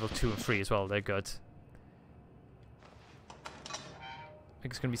of Resident Evil 2 and 3 as well, they're good. I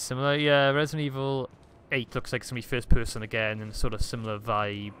think it's going to be similar. Yeah, Resident Evil 8 looks like it's going to be first person again and sort of similar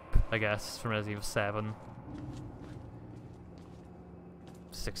vibe, I guess, from Resident Evil 7.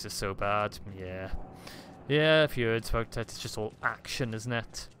 6 is so bad, yeah. Yeah, if you heard about that, it's just all action, isn't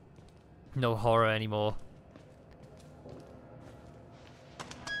it? No horror anymore.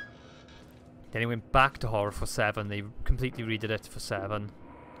 Then he went back to horror for 7, they completely redid it for 7.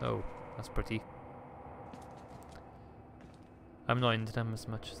 Oh, that's pretty. I'm not into them as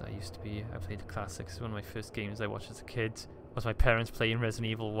much as I used to be. I played the classics. One of my first games I watched as a kid was my parents playing Resident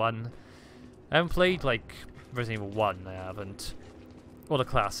Evil 1. I haven't played, like, Resident Evil 1, I haven't. Or the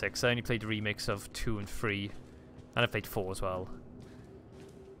classics. I only played the remakes of 2 and 3. And I played 4 as well.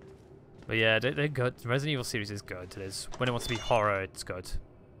 But yeah, they're good. The Resident Evil series is good. It is. When it wants to be horror, it's good.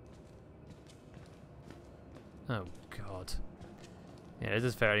 Oh, God. Yeah, it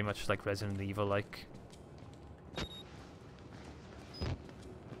is very much like Resident Evil, like.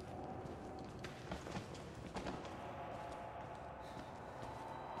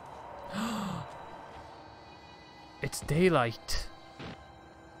 It's daylight.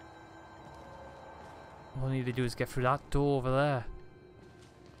 All I need to do is get through that door over there.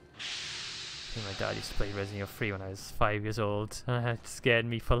 I think my dad used to play Resident Evil 3 when I was 5 years old, and it scared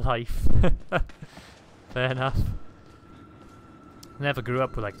me for life. Fair enough. Never grew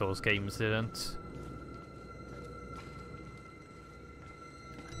up with like those games, didn't.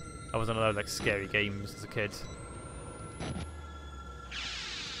 I wasn't allowed like scary games as a kid.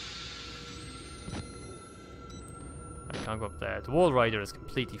 I can't go up there. The Wall Rider has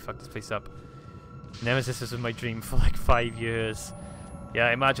completely fucked this place up. Nemesis was my dream for like 5 years. Yeah,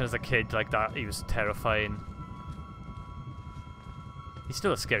 I imagine as a kid like that, he was terrifying. He's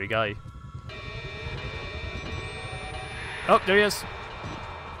still a scary guy. Oh, there he is.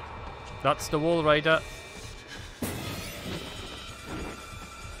 That's the Wall Rider.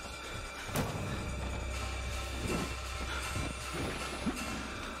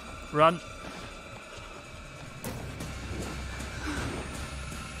 Run.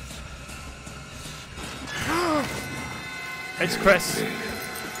 It's Chris.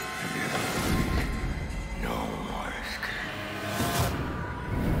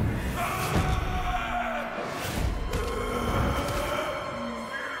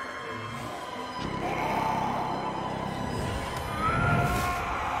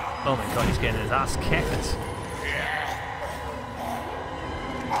 Oh my god, he's getting his ass kicked.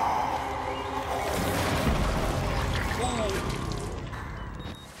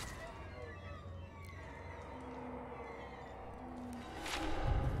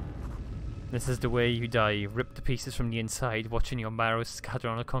 This is the way you die, ripped to pieces from the inside, watching your marrow scatter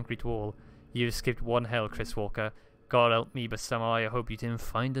on a concrete wall. You escaped one hell, Chris Walker. God help me, but somehow I hope you didn't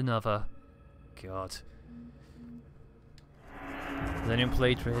find another. God. Has anyone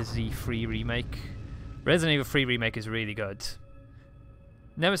played Resident Evil 3 Remake? Resident Evil 3 Remake is really good.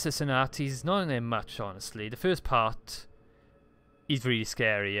 Nemesis and Artie's not in there much, honestly. The first part, he's really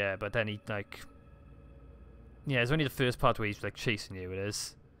scary, yeah, but then he, like... Yeah, it's only the first part where he's, like, chasing you, it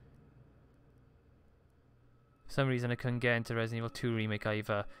is. For some reason I couldn't get into Resident Evil 2 Remake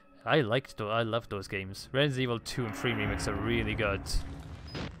either. I loved those games. Resident Evil 2 and 3 remakes are really good.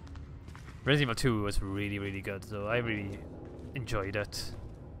 Resident Evil 2 was really, really good, though. I really enjoyed it.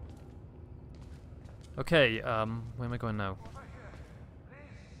 Okay, where am I going now?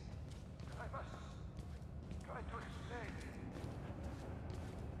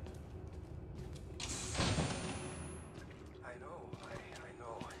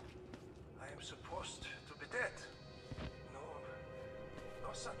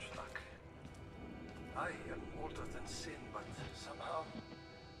 Such luck. I am older than sin, but somehow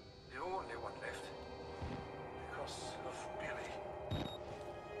the only one left. Because of Billy.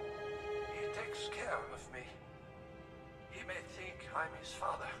 He takes care of me. He may think I'm his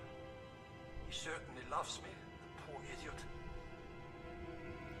father. He certainly loves me, the poor idiot.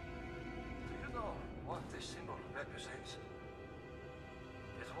 Do you know what this symbol represents?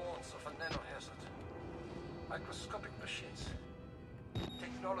 It warns of a nanohazard. Microscopic machines.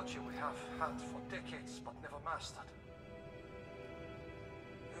 Technology we have had for decades but never mastered.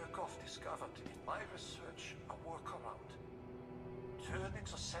 Murkoff discovered in my research a workaround. Turning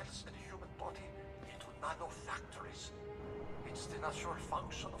the cells in the human body into nanofactories. It's the natural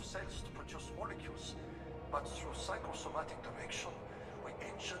function of cells to produce molecules, but through psychosomatic direction, we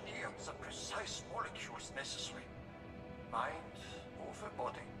engineered the precise molecules necessary. Mind over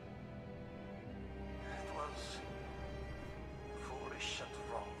body. It was foolish and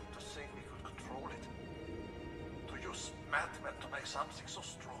wrong to think we could control it. To use madmen to make something so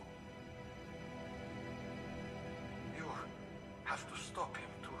strong. You have to stop him,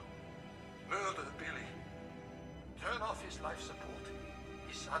 to murder Billy. Turn off his life support,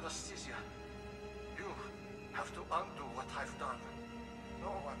 his anesthesia. You have to undo what I've done.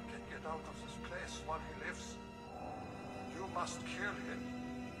 No one can get out of this place while he lives. You must kill him.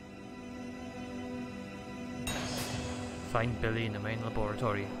 Find Billy in the main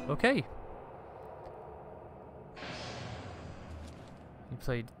laboratory. Okay. You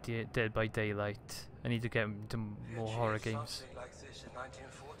played Dead by Daylight. I need to get into more horror games. Like place in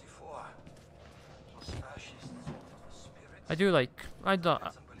 1944. Those fascists sort of a spirit. I do like...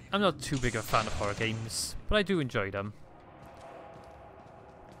 I'm not too big a fan of horror games, but I do enjoy them.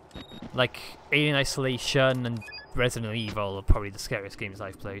 Like Alien Isolation and Resident Evil are probably the scariest games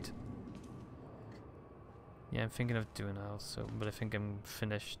I've played. Yeah, I'm thinking of doing that also, but I think I'm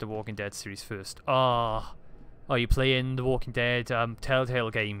finished the Walking Dead series first. Oh, you playing the Walking Dead Telltale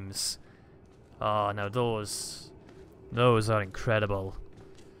games? Oh, now those are incredible.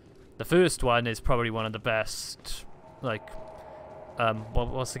 The first one is probably one of the best, like,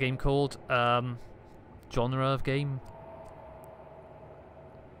 what's the game called? Genre of game?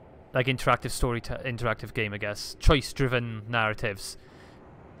 Like interactive game, I guess. Choice-driven narratives.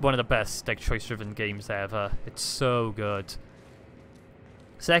 One of the best, like, choice-driven games ever. It's so good.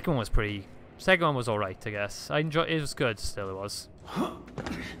 Second one was alright, I guess. It was good, still it was. Ugh.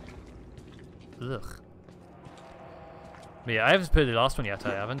 But yeah, I haven't played the last one yet,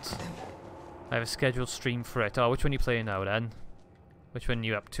 I haven't. I have a scheduled stream for it. Oh, which one are you playing now then? Which one are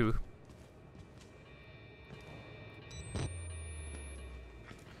you up to?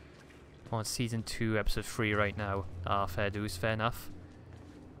 I'm on season 2, episode 3 right now. Ah, fair dues, fair enough.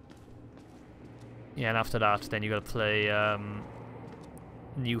 Yeah, and after that, then you gotta play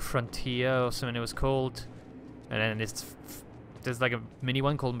New Frontier or something it was called. And then there's like a mini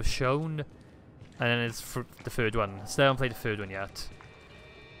one called Michonne. And then it's the third one. Still haven't played the third one yet.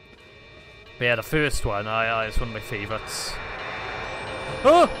 But yeah, the first one, it's one of my favourites.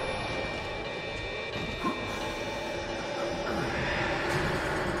 Oh!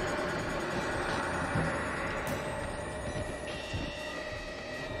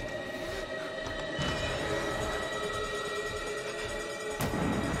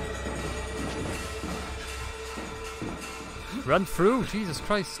 Run through, Jesus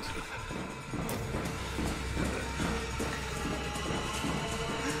Christ.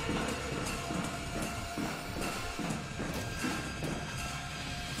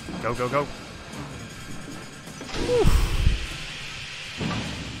 Go, go, go. Whew.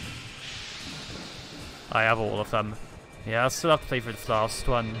 I have all of them. Yeah, I'll still have to play for the last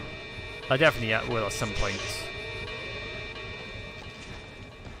one. I definitely will at some point.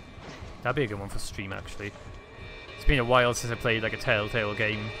 That'd be a good one for stream, actually. It's been a while since I played like a Telltale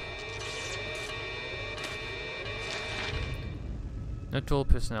game. Note to all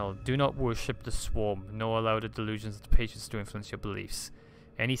personnel, do not worship the swarm, nor allow the delusions of the patients to influence your beliefs.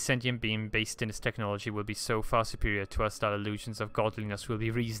 Any sentient being based in its technology will be so far superior to us that illusions of godliness will be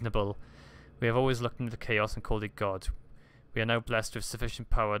reasonable. We have always looked into the chaos and called it God. We are now blessed with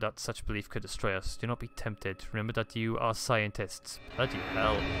sufficient power that such belief could destroy us. Do not be tempted. Remember that you are scientists. Bloody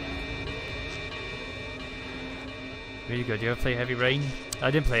hell. Really good. You ever play Heavy Rain?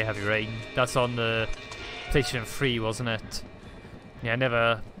 I didn't play Heavy Rain. That's on the PlayStation 3, wasn't it? Yeah, I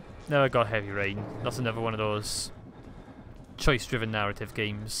never got Heavy Rain. That's another one of those choice-driven narrative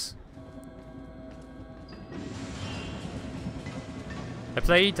games. I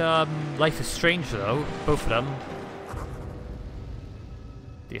played Life is Strange though, both of them.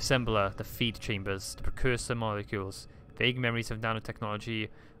 The assembler, the feed chambers, the precursor molecules, vague memories of nanotechnology,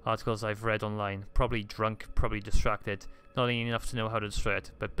 articles I've read online, probably drunk, probably distracted, not enough to know how to destroy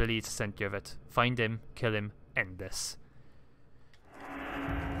it, but Billy is the center of it. Find him, kill him, end this.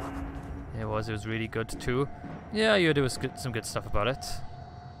 It was really good too. Yeah, I heard there was some good stuff about it.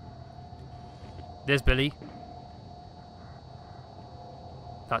 There's Billy.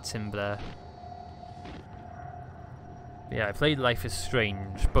 That's him there. Yeah, I played Life is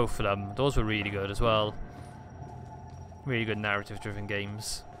Strange, both of them. Those were really good as well. Really good narrative-driven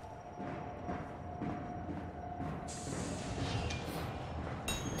games.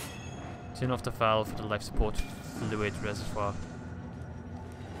 Turn off the valve for the life support fluid reservoir.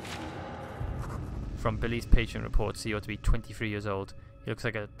 From Billy's patient reports, he ought to be 23 years old. He looks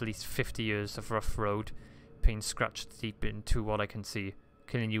like at least 50 years of rough road. Pain scratched deep into what I can see.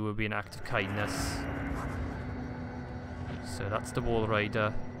 Killing you will be an act of kindness. So that's the wall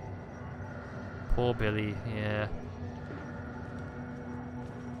rider. Poor Billy, yeah.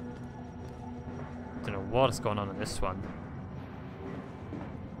 Don't know what's going on in this one.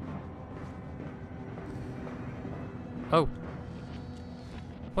 Oh.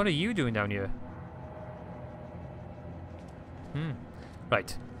 What are you doing down here?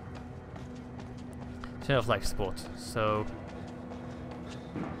 Right. Turn off life support. So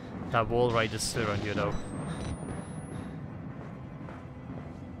that wall rider's still around here though.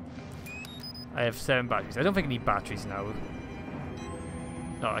 I have 7 batteries. I don't think I need batteries now.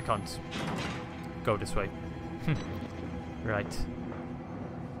 No, I can't go this way. Right.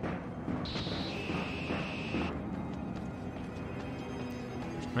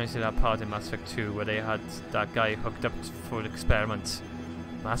 When I see that part in Mass Effect 2 where they had that guy hooked up for the experiment.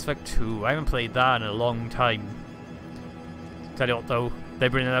 Mass Effect 2, I haven't played that in a long time. Tell you what though, they're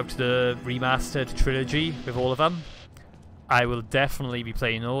bringing out the remastered trilogy with all of them. I will definitely be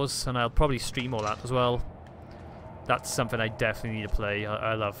playing those, and I'll probably stream all that as well. That's something I definitely need to play.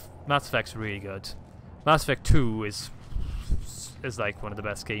 I love Mass Effect's really good. Mass Effect 2 is like one of the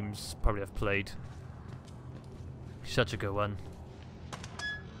best games probably I've played. Such a good one.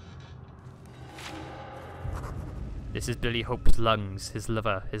 This is Billy Hope's lungs, his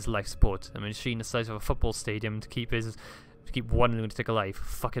liver, his life support. A machine the size of a football stadium to keep one lunatic alive.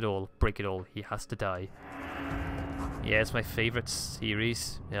 Fuck it all, break it all. He has to die. Yeah, it's my favourite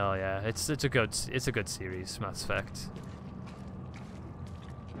series. Oh yeah, it's a good series, Mass Effect.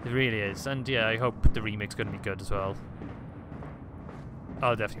 It really is, and yeah, I hope the remake's gonna be good as well.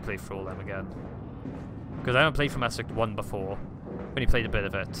 I'll definitely play through all them again. Because I haven't played for Mass Effect 1 before. Only played a bit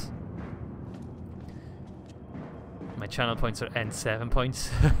of it. My channel points are N7 points.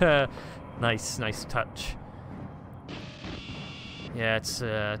 nice touch. Yeah,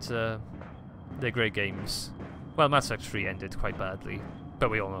 they're great games. Well, Mass Effect 3 ended quite badly, but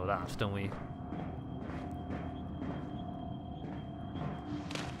we all know that, don't we?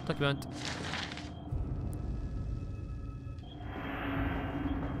 Document.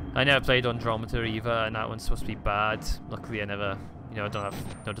 I never played Andromeda either, and that one's supposed to be bad. Luckily I never, I don't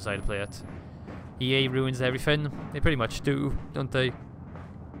have no desire to play it. EA ruins everything. They pretty much do, don't they?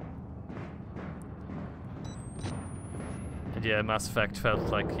 And yeah, Mass Effect felt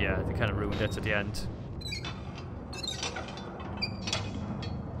like, yeah, they kind of ruined it at the end.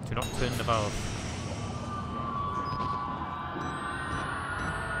 Do not turn the valve.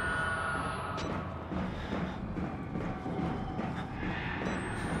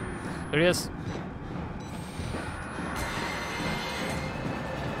 There he is.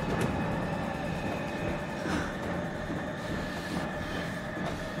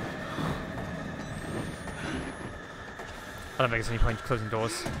 I don't think there's any point closing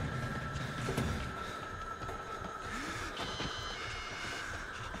doors.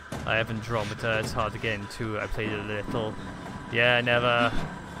 I have Andromeda, it's hard to get into. I played it a little. Yeah, I never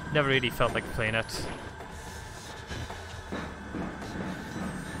really felt like playing it.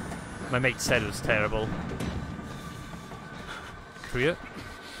 My mate said it was terrible. Korea?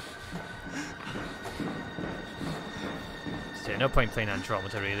 So yeah, no point playing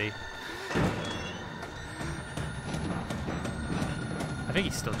Andromeda really. I think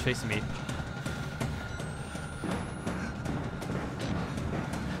he's still chasing me.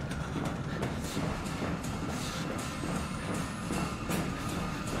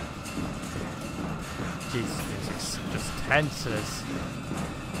 Jeez, music's just tense. It is.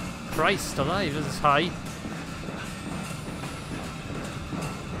 Christ alive, this is high.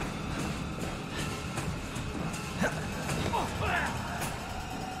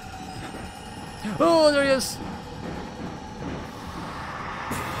 Oh, there he is!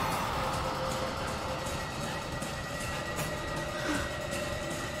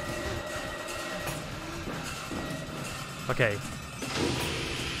 Okay.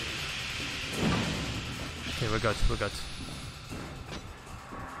 Okay, we're good, we're good.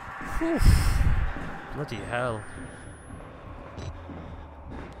 Whew. Bloody hell.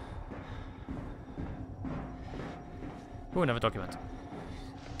 Oh, another document.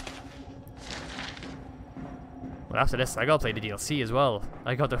 Well, after this, I gotta play the DLC as well.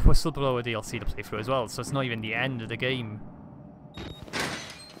 I got the Whistleblower DLC to play through as well, so it's not even the end of the game.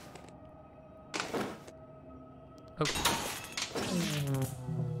 Oh.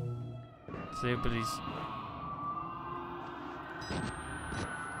 So everybody's...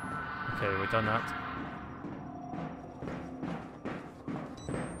 Okay, we've done that.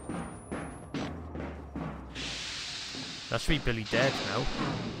 That should be Billy dead now.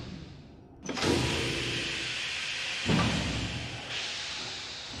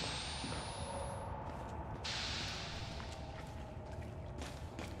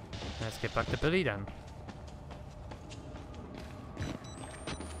 Let's get back to Billy then.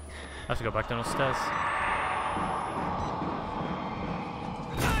 I have to go back down the stairs.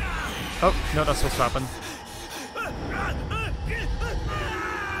 Oh, no, that's what's happened.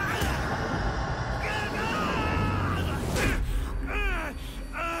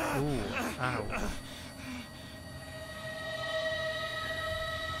 Ooh, ow.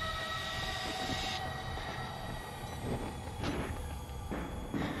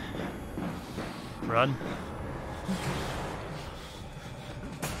 Run.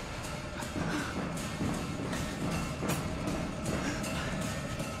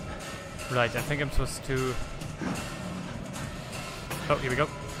 Right, I think I'm supposed to... Oh, here we go.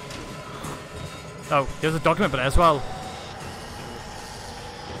 Oh, there's a document below as well.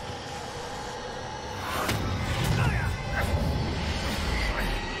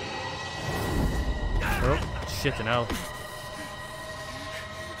 Oh, shit in hell.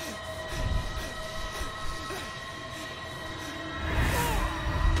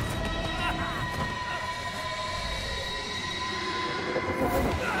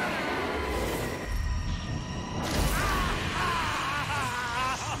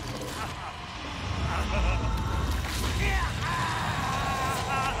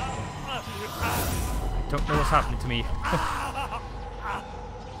 Don't know what's happening to me.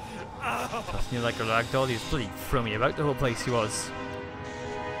 Trust me like a ragdoll, he was bloody throwing me about the whole place, he was.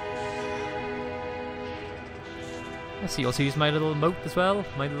 Let's see, also use my little moat as well,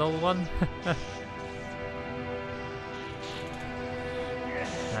 my little one.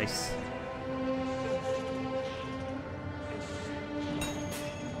 Nice.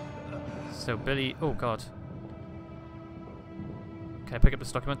 So Billy, oh god. Can I pick up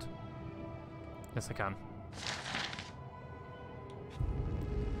this document? Yes, I can.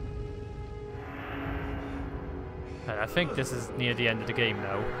 And I think this is near the end of the game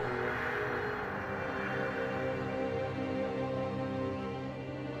now.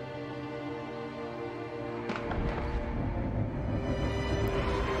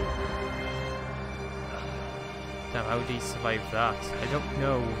 Damn, how did he survive that? I don't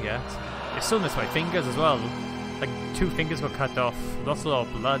know yet. I still miss my fingers as well. Like, 2 fingers got cut off, lost a lot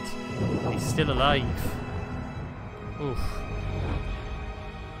of blood. He's still alive. Oof.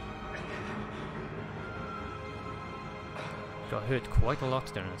 Got hurt quite a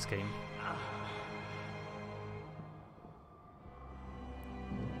lot during this game.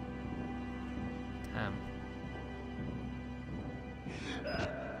 Damn.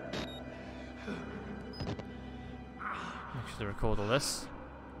 Make sure to record all this.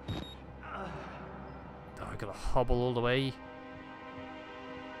 Oh, I gotta hobble all the way.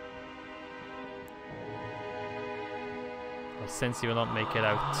 I sense you will not make it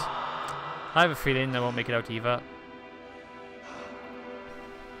out. I have a feeling I won't make it out either.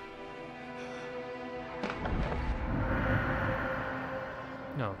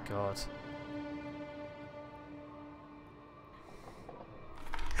 Oh god.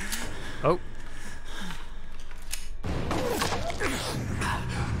 Oh.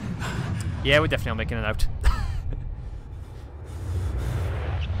 Yeah, we're definitely not making it out.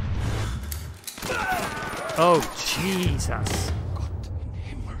 Oh, Jesus. Gott in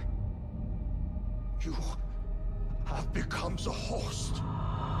Himmel. You have become the host.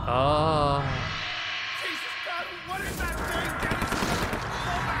 Oh. Jesus, God, what is that thing?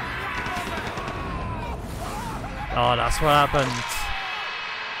 Oh, that's what happened.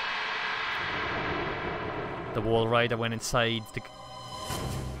 The wall rider went inside the...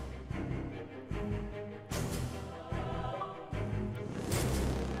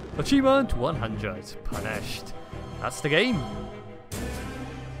 Achievement 100. Punished. That's the game.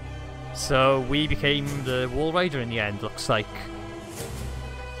 So we became the wall rider in the end, looks like.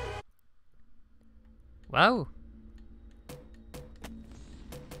 Wow.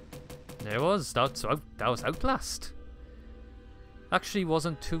 There it was. That was Outlast. Actually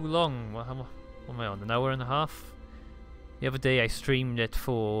wasn't too long. What am I on? An hour and a half? The other day I streamed it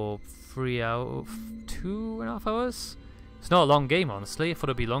for 3 hours, 2.5 hours. It's not a long game, honestly. I thought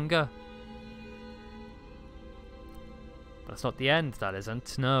it'd be longer. But it's not the end, that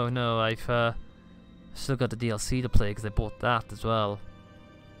isn't. No, I've still got the DLC to play because I bought that as well.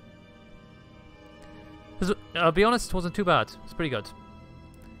 I'll be honest, it wasn't too bad. It's pretty good.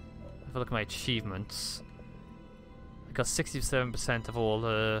 If I look at my achievements, I got 67% of all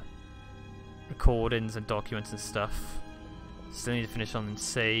the recordings and documents and stuff. Still need to finish on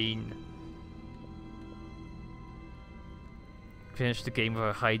Insane. Finish the game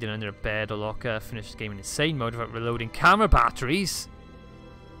without hiding under a bed or locker. Finish the game in Insane mode without reloading camera batteries.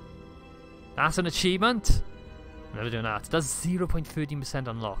 That's an achievement. I'm never doing that. That's 0.13%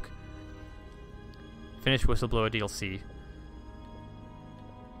 unlock. Finish Whistleblower DLC.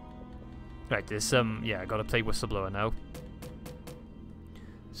 Right, there's yeah, I gotta play Whistleblower now.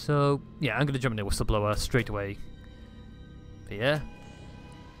 So, yeah, I'm gonna jump into Whistleblower straight away. But yeah,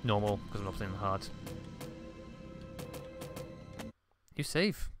 normal, because I'm not playing hard. You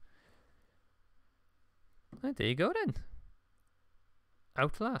save. Right, there you go then.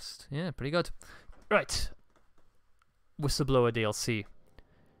 Outlast, yeah, pretty good. Right, Whistleblower DLC.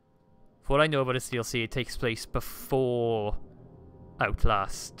 For what I know about this DLC, it takes place before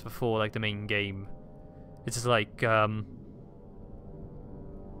Outlast, before like the main game. It's just like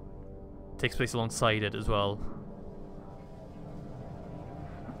takes place alongside it as well.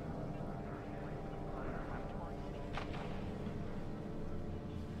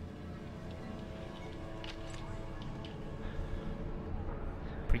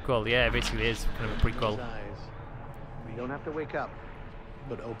 prequel. Yeah, basically it is kind of a prequel. Eyes. You don't have to wake up,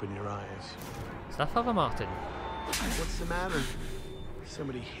 but open your eyes. Is that Father Martin? What's the matter?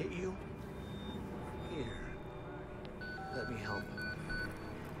 Somebody hit you? Here. Let me help.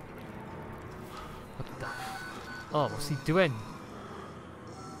 What the? Oh, what's he doing?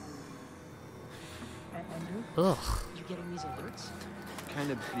 Andrew, Ugh. you getting these alerts?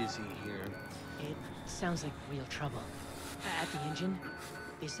 Kind of busy here. It sounds like real trouble. At the engine,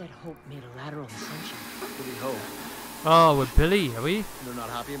 they said Hope made a lateral ascension. What do we hope? Oh, we're Billy, are we? They're not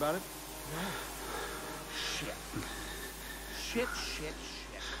happy about it? No. Shit. Shit.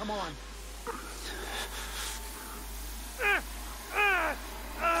 Come on.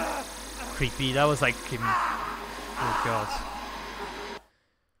 Creepy. That was like him. Oh god.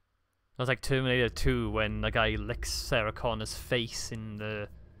 That was like Terminator 2 when the guy licks Sarah Connor's face in the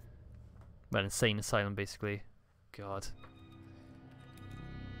insane asylum, basically. God.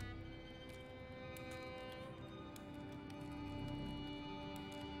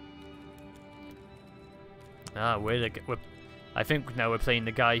 Ah, I think now we're playing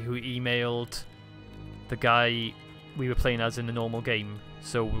the guy who emailed the guy we were playing as in the normal game.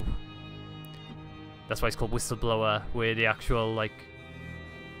 So that's why it's called Whistleblower, where the actual like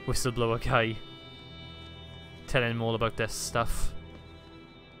whistleblower guy telling him all about this stuff.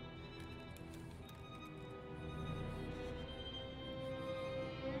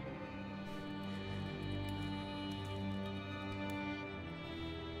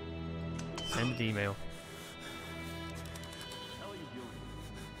 Send the email.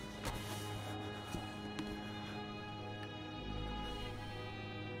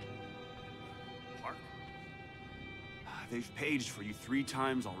 They've paged for you 3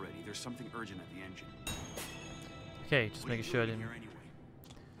 times already. There's something urgent at the engine. Okay, just making sure I didn't. Here anyway?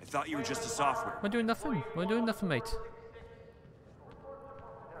 I thought you were just a software. We're doing nothing. We're doing nothing, mate.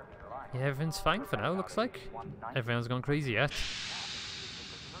 Yeah, everything's fine for now, looks like. Everyone's gone crazy yet.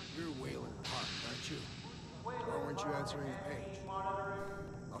 You're Wayland Park, aren't you? Why weren't you answering the page?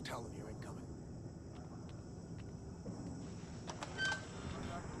 I'll tell them you're incoming.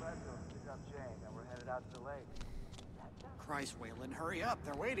 Christ, Wayland, hurry up.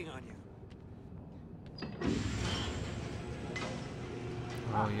 They're waiting on you.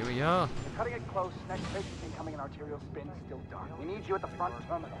 Oh, here we are. We're cutting it close. Next patient's incoming in arterial spin, still dark. We need you at the front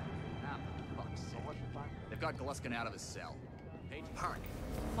terminal. Ah, for fuck's sake. They've got Gluskin out of his cell. Page Park,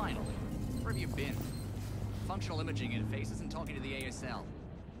 finally. Where have you been? Functional imaging interface isn't talking to the ASL.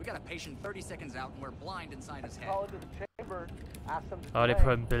 We got a patient 30 seconds out and we're blind inside his head. Call into the chamber. Ask them to Oh, they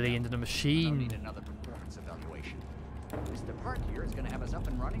put Billy into the I don't machine. need another performance evaluation. Mr. Park here is going to have us up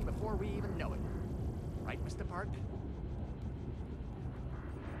and running before we even know it. Right, Mr. Park?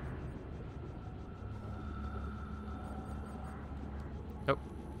 Oh,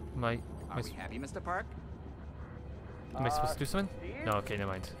 Are we happy, Mr. Park? am I supposed to do something? No, okay,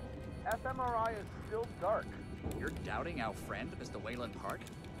 never mind. fMRI is still dark. You're doubting our friend, Mr. Wayland Park?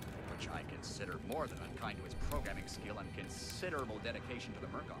 Which I consider more than unkind to his programming skill and considerable dedication to the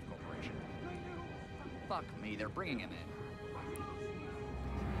Murkoff Corporation. Fuck me, they're bringing him in.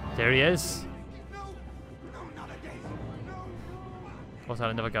 There he is. No, not again. No. What's that,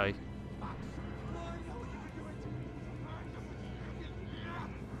 another guy?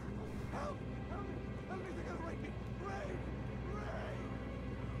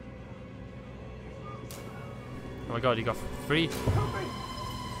 Oh my god, he got free. Help me!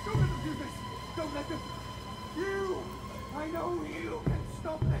 Don't let them do this! Don't let them... You! I know you can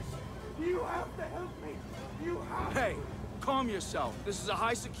stop this! You have to help me! You have Hey, calm yourself. This is a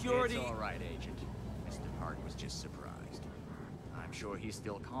high security... It's all right, Agent. Mr. Park was just surprised. I'm sure he's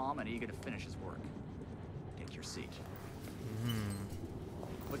still calm and eager to finish his work. Take your seat.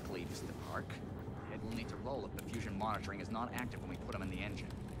 Quickly, Mr. Park. Head will need to roll if the fusion monitoring is not active when we put him in the engine.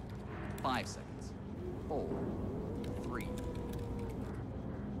 5 seconds. 4, 3.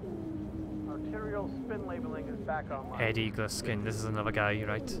 Arterial spin labeling is back online. Eddie Gluskin, this is another guy,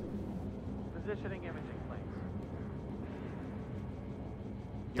 right? Positioning imaging plates.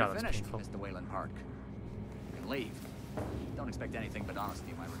 You're That was finished, painful. Mr. Wayland Park. You can leave. Don't expect anything but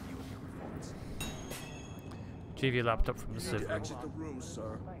honesty in my review of your performance. Retrieve your laptop from the server. Exit the room,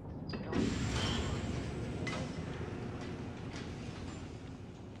 sir.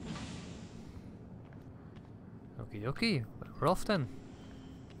 Okie dokie, we're off then.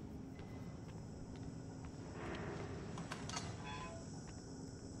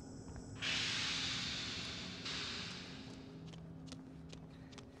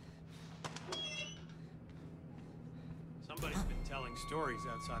 Somebody's been telling stories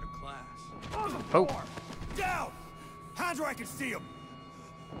outside of class. Oh, Down! Hands where I can see them!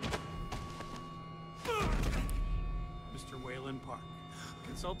 Waylon Park.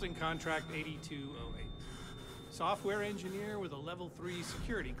 Consulting contract 8208. Software engineer with a level 3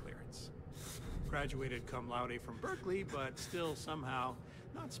 security clearance. Graduated cum laude from Berkeley, but still somehow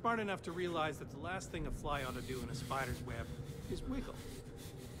not smart enough to realize that the last thing a fly ought to do in a spider's web is wiggle.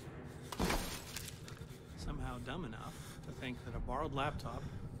 Somehow dumb enough to think that a borrowed laptop,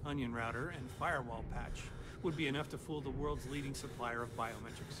 onion router, and firewall patch would be enough to fool the world's leading supplier of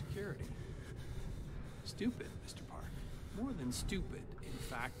biometric security. Stupid, Mr. Park. More than stupid, in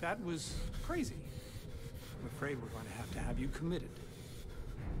fact. That was crazy. I'm afraid we're going to have you committed.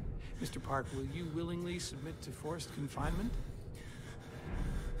 Mr. Park, will you willingly submit to forced confinement?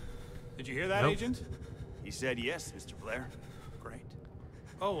 Did you hear that, Nope. Agent? He said yes, Mr. Blair. Great.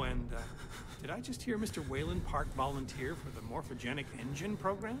 Oh, and did I just hear Mr. Waylon Park volunteer for the morphogenic engine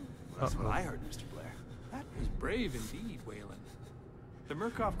program? That's what I heard, Mr. Blair. That was brave indeed, Waylon. The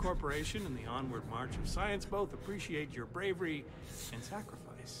Murkoff Corporation and the Onward March of Science both appreciate your bravery and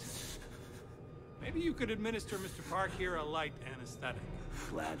sacrifice. Maybe you could administer Mr. Park here a light anesthetic.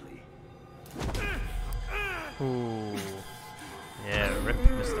 Gladly. Ooh. Yeah, rip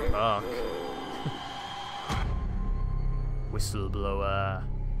Mr. Park. Whistleblower.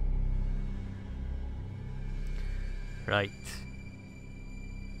 Right.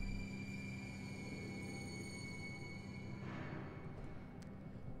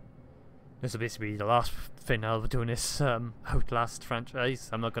 This will basically be the last thing I'll be doing this Outlast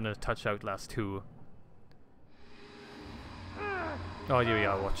franchise. I'm not gonna touch Outlast 2. Oh, here we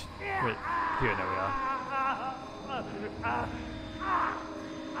are, watch. Wait, here, there we are.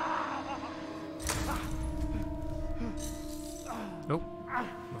 Nope,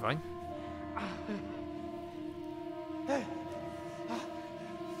 we're fine.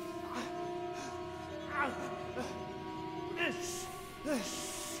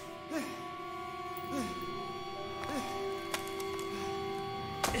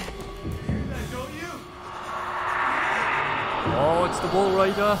 Oh, it's the Wall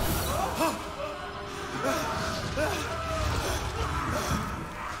Rider.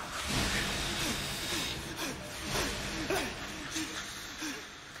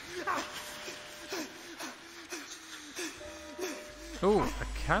 Oh, a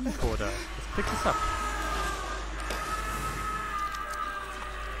camcorder. Let's pick this up.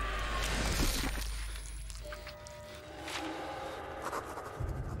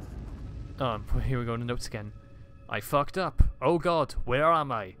 Here we go, the notes again. I fucked up. Oh god, where am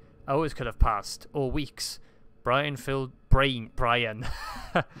I? Hours could have passed, or weeks. Brian. I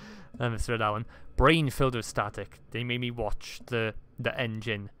misread that one. Brain filled with static. They made me watch the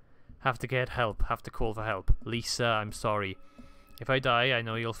engine. Have to get help. Have to call for help. Lisa, I'm sorry. If I die, I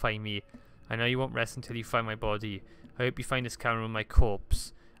know you'll find me. I know you won't rest until you find my body. I hope you find this camera with my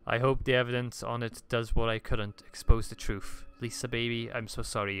corpse. I hope the evidence on it does what I couldn't. Expose the truth. Lisa, baby, I'm so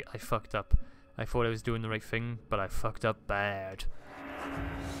sorry. I fucked up. I thought I was doing the right thing, but I fucked up bad.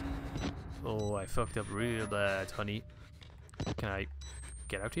 Oh, I fucked up real bad, honey. Can I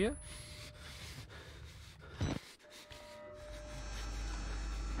get out here?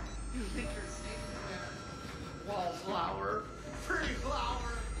 You think you're safe there? Wallflower, pretty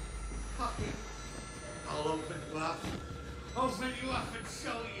flower. Fucking, I'll open you up. Open you up and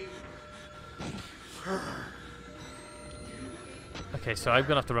show you. Okay, so I'm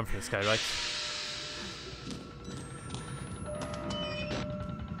gonna have to run from this guy, right?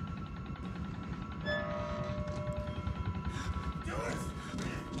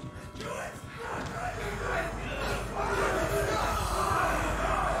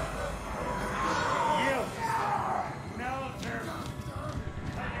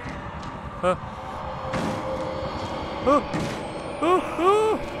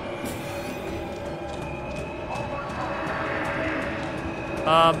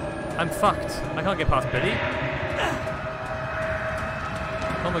 I'm fucked. I can't get past Billy.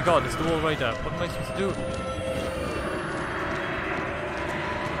 Oh my god, it's the Wall Rider. What am I supposed to do?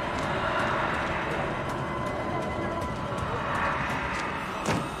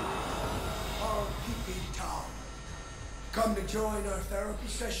 Come to join our therapy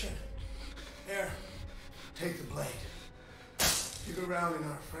session. Here, take the blade. Dig around in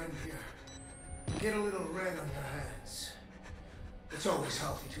our friend here. Get a little red on your hands. It's always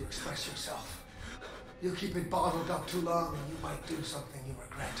healthy to express yourself. You keep it bottled up too long and you might do something you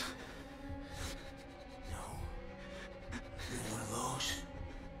regret. No. You're one of those.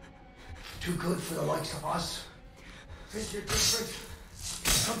 Too good for the likes of us. Think you're different?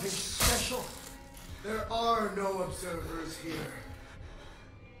 Something special? There are no observers here.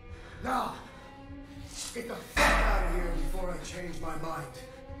 Now, get the fuck out of here before I change my mind.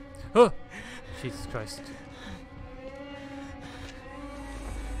 Oh! Jesus Christ.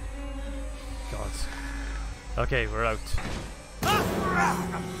 God. Okay, we're out.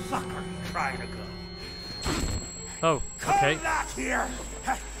 Fucker, try to go. Oh, okay. Come back here!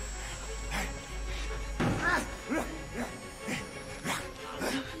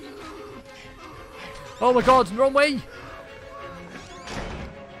 Oh my God, wrong way!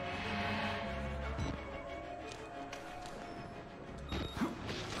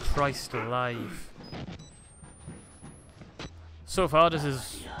 Christ alive. So far, this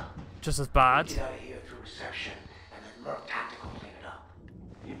is just as bad. Get out of here through reception, and then Merc Tactical clean it up.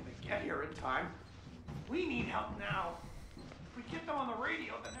 If we get here in time, we need help now. If we get them on the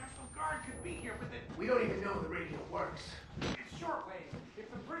radio, the National Guard could be here, but then We don't even know the radio works. it's shortwave.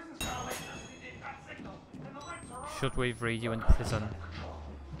 If the prison's got electricity, they've got signal, and the lights are on. Shortwave radio in prison.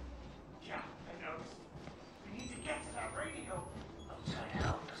 Yeah, I noticed. We need to get to that radio. Outside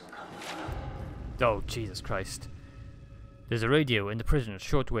help doesn't come without. Oh, Jesus Christ. There's a radio in the prison,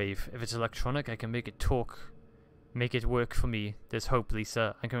 shortwave. If it's electronic, I can make it talk. Make it work for me. There's hope,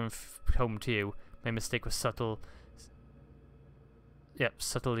 Lisa. I'm coming home to you. My mistake was subtle. Yep,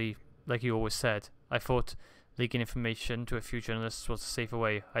 subtly, like you always said. I thought leaking information to a few journalists was a safer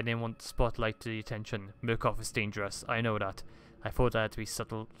way. I didn't want the spotlight to the attention. Murkoff is dangerous. I know that. I thought I had to be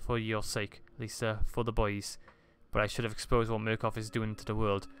subtle for your sake, Lisa, for the boys. But I should have exposed what Murkoff is doing to the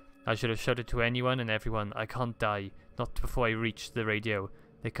world. I should have shouted to anyone and everyone, I can't die. Not before I reach the radio.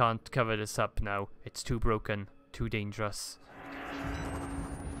 They can't cover this up now. It's too broken. Too dangerous.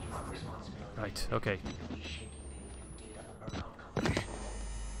 Right, okay.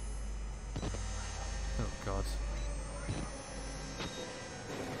 Oh God.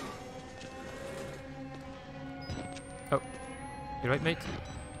 Oh. You right, mate?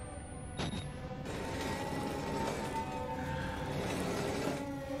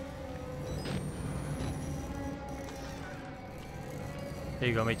 There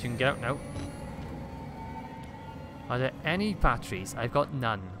you go, mate. You can get out now. Are there any batteries? I've got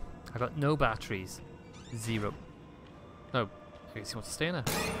none. I've got no batteries. 0. Oh, I guess he wants to stay in there.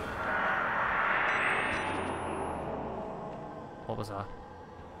 What was that?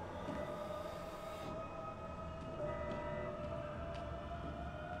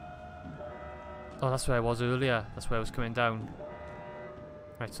 Oh, that's where I was earlier. That's where I was coming down.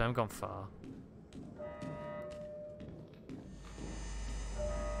 Right, so I haven't gone far.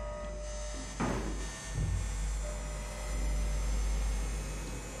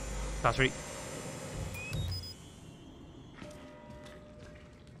 Battery.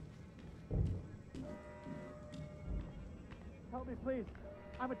 Help me, please.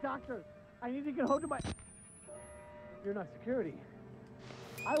 I'm a doctor. I need to get home to my... You're not security.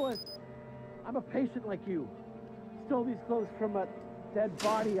 I'm a patient like you. Stole these clothes from a dead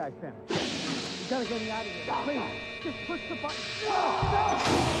body I found. You gotta get me out of here. Please, just push the button.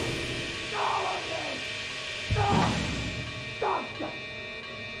 Stop!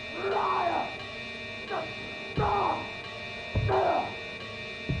 Liar! Stop!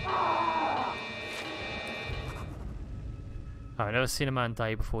 I've never seen a man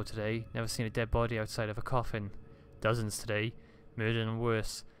die before today. Never seen a dead body outside of a coffin. Dozens today. Murder and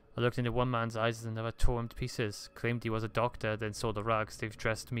worse. I looked into one man's eyes and another tore him to pieces. Claimed he was a doctor, then saw the rags they've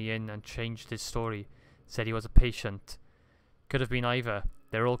dressed me in and changed his story. Said he was a patient. Could have been either.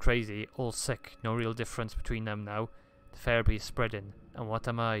 They're all crazy, all sick. No real difference between them now. The therapy is spreading. And what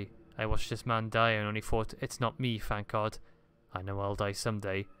am I? I watched this man die and only thought, it's not me, thank God. I know I'll die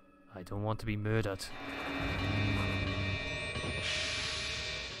someday. I don't want to be murdered.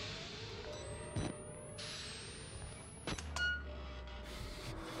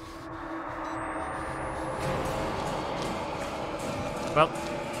 Well,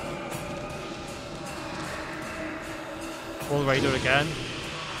 all radar again.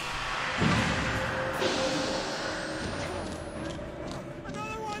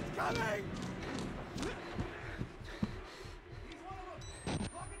 Another one's coming!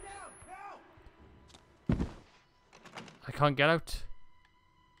 I can't get out.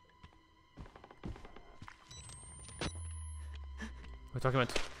 We're talking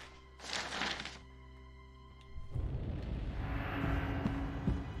about.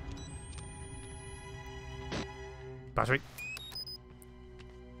 Battery.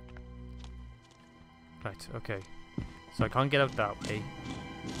 Right, okay. So I can't get out that way.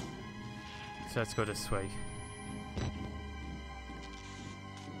 So let's go this way.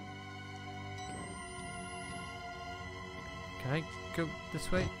 Can I go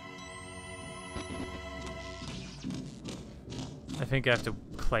this way? I think I have to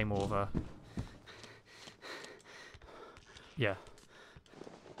climb over. Yeah.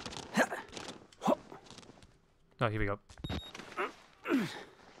 Oh, here we go.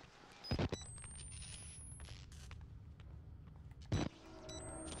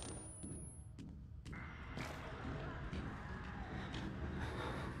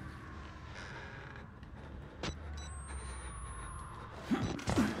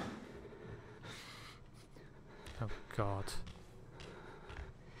 God.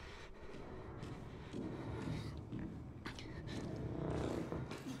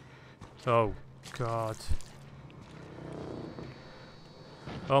 Oh God.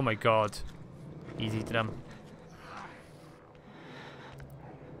 Oh my God. He's eating them.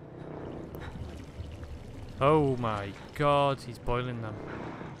 Oh my God. He's boiling them.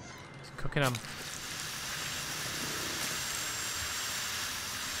 He's cooking them.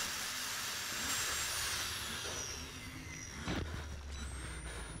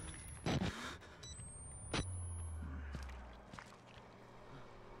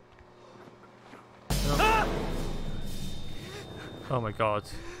 Oh my God.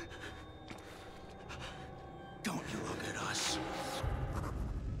 Don't you look at us.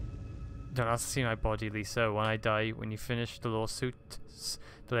 Don't ask to see my body, Lisa. When I die, when you finish the lawsuit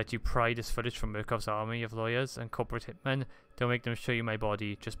to let you pry this footage from Murkov's army of lawyers and corporate hitmen, don't make them show you my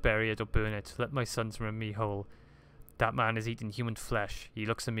body. Just bury it or burn it. Let my sons remember me whole. That man is eating human flesh. He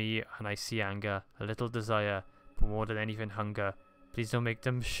looks at me and I see anger, a little desire, but more than anything hunger. Please don't make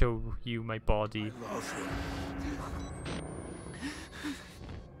them show you my body. I love him.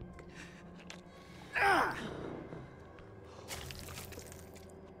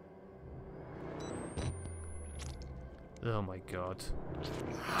 Oh my God.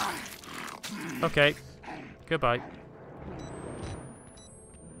 Okay. Goodbye.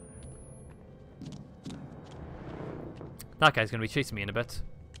 That guy's gonna be chasing me in a bit.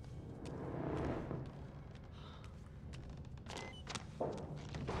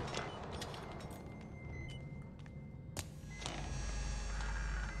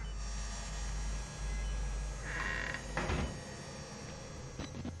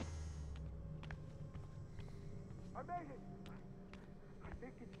 I made it. I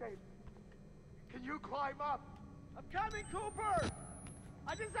think it's safe. Can you climb up? I'm coming, Cooper!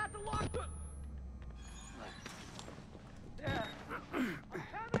 I just have to lock the... There. I'm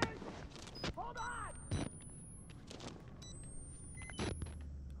coming! Hold on!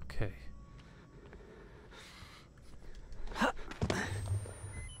 Okay.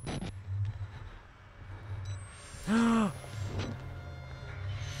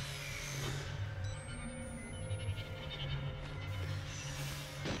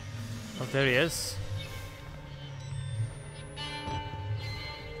 Oh, there he is.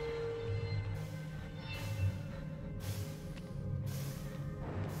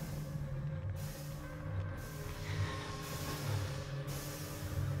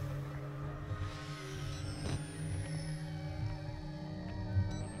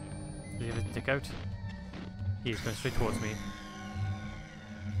 Did he have his dick out? He's going straight towards me.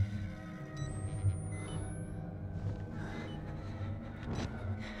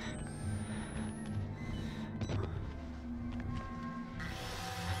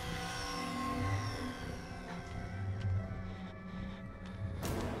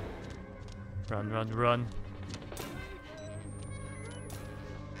 Run, run, run.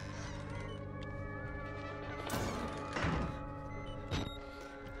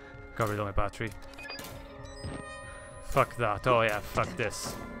 Got rid of my battery. Fuck that. Oh yeah, fuck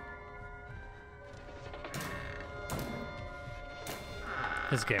this.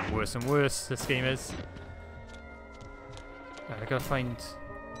 This is getting worse and worse, this game is. Right, I gotta find...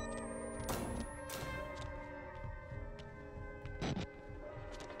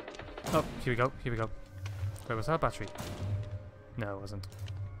 Oh, here we go, here we go. Where was our battery? No, it wasn't.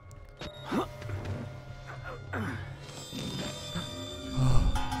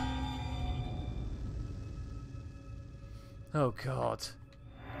 Oh God.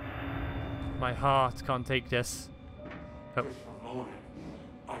 My heart can't take this. Oh. Just a moment.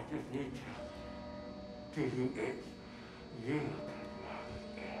 I just need to give you it. You.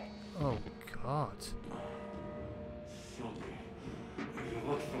 Oh God. Silky. You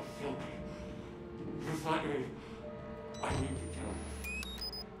look so silky. Just like me. I need to tell you.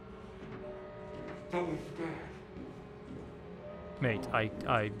 Don't be scared. Mate,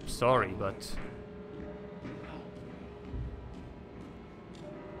 I'm sorry, but...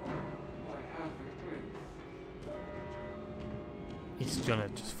 He's gonna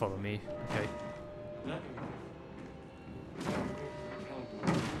just follow me, okay.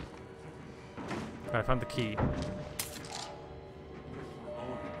 Right, I found the key.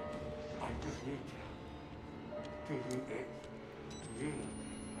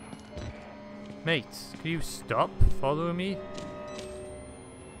 Mate, can you stop following me?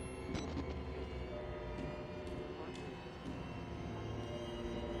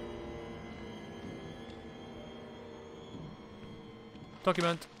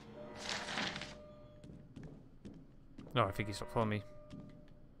 Document. No, I think he stopped following me.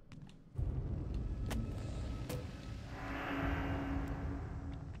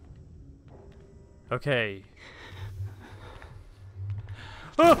 Okay.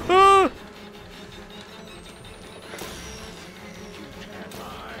 Ah, ah!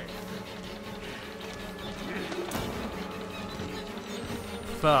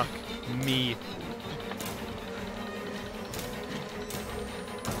 Fuck me.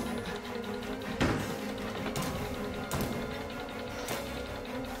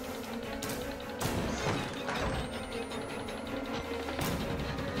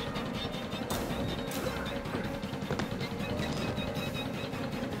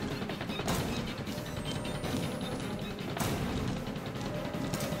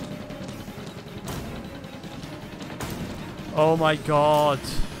 Oh my god.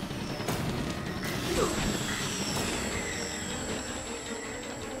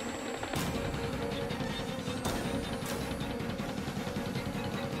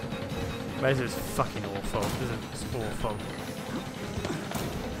 This is fucking awful. This is awful.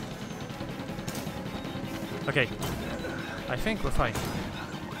 Okay. I think we're fine.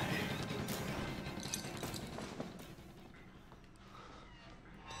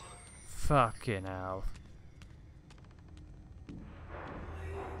 Fucking hell.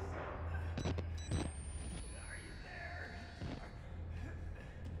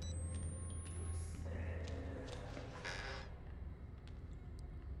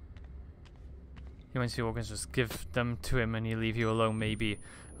 Once you organs, just give them to him and he'll leave you alone, maybe.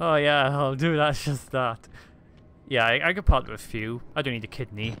 Oh yeah, I'll do that, just that. Yeah, I could part with a few. I don't need a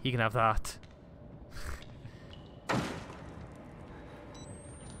kidney, you can have that.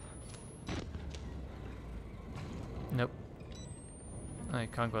 Nope. I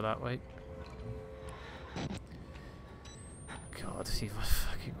can't go that way. God, see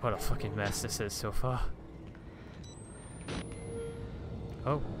what a fucking mess this is so far.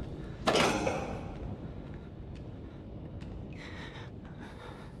 Oh.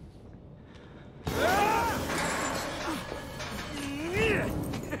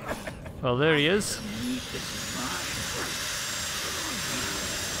 Well, there he is. You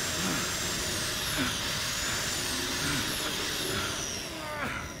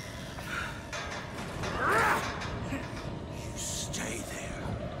stay there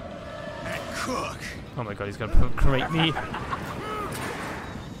and cook. Oh my god, he's gonna crate me.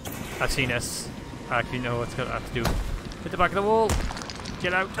 I've seen this. I actually know what's gonna have to do. Hit the back of the wall.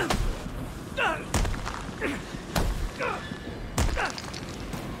 Get out.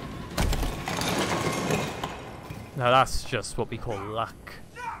 Now that's just what we call luck.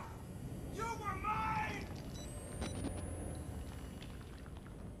 No! You were mine!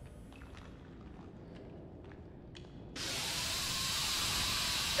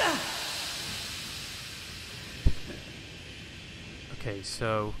 Okay,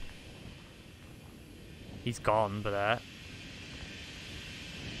 so he's gone, but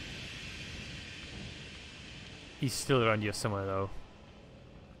he's still around here somewhere though.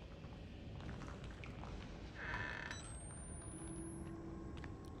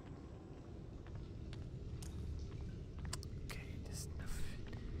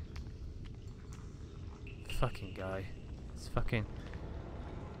 Fucking guy. It's fucking...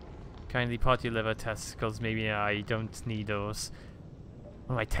 Kindly part your liver testicles. Maybe I don't need those.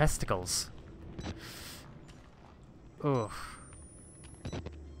 Oh, my testicles. Oh.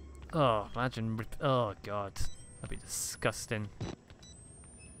 Oh, imagine... Oh, God. That'd be disgusting.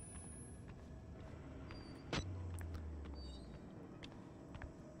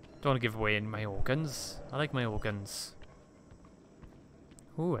 Don't want to give away any of my organs. I like my organs.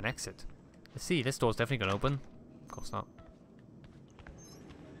 Ooh, an exit. Let's see, this door's definitely gonna open. Of course not.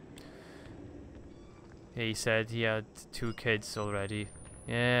 Yeah, he said he had 2 kids already.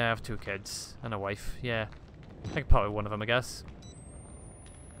 Yeah, I have 2 kids. And a wife, yeah. I could part with one of them, I guess.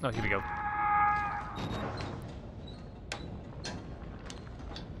 Oh, here we go.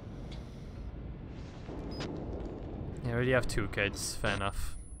 Yeah, I already have 2 kids, fair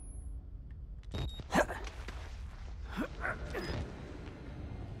enough.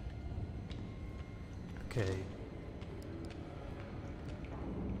 Okay.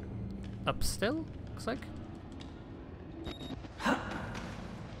 Up still? Looks like.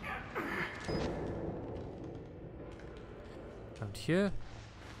 Around here.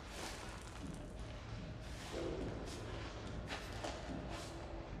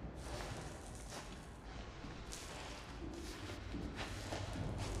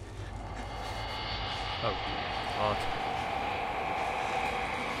 Oh, God.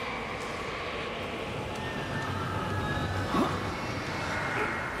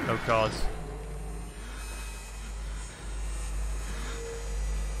 Oh God.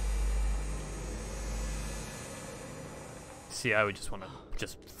 See, I would just want to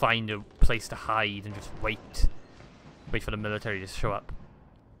just find a place to hide and just wait for the military to show up.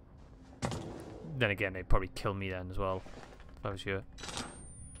 Then again, they'd probably kill me then as well, if I was you.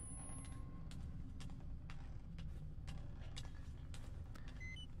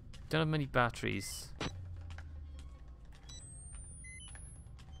 Don't have many batteries.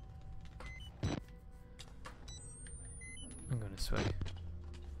 I'm going this way.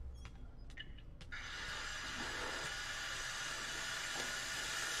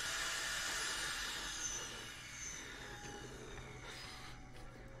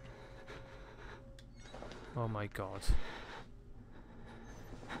 Oh my god.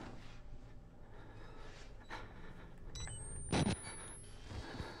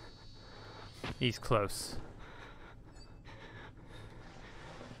 He's close.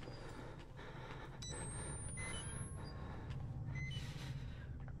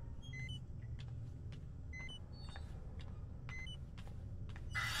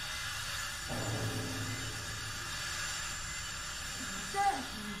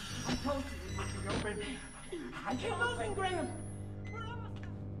 I told you we would be open. I keep losing, Graham.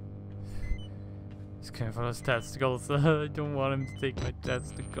 He's going for those testicles. I don't want him to take my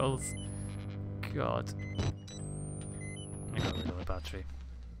testicles. God. I got rid of the battery.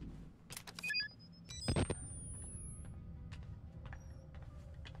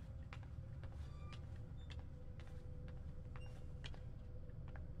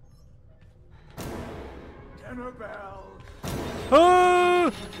 Dinner bell.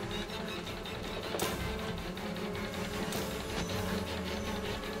 Ah!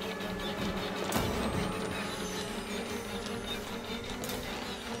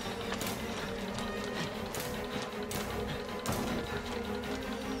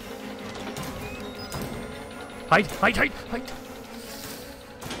 Hide, hide, hide, hide!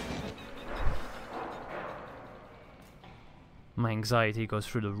 My anxiety goes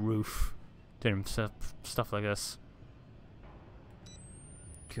through the roof doing stuff like this.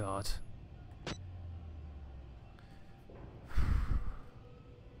 God.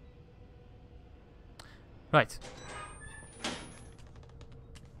 Right.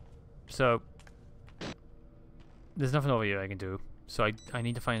 So there's nothing over here I can do. So I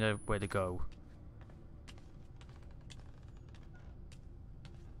need to find out where to go.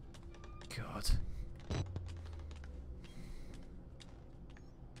 God.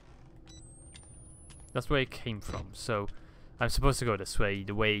 That's where it came from, so I'm supposed to go this way,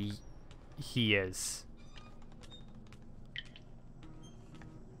 the way he is.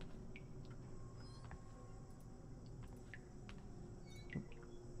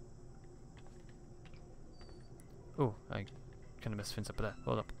 Oh, I kind of messed things up there.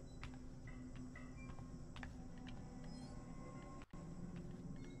 Hold up.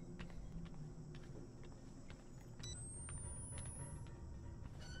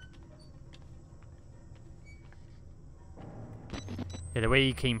 Yeah, the way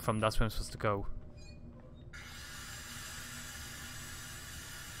he came from, that's where I'm supposed to go.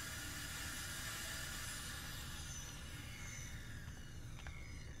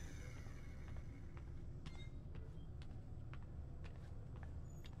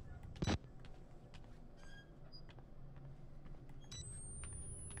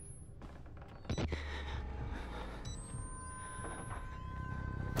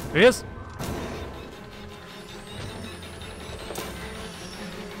 There he is!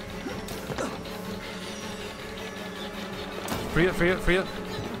 Free it, free it, free it.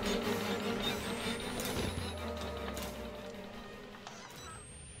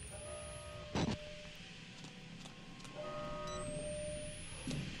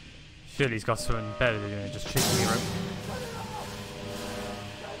 Surely he's got something better than doing just chasing me around.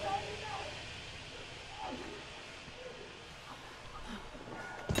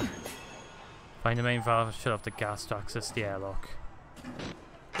 Find the main valve, shut off the gas to access the airlock.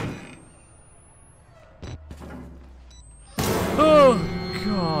 Oh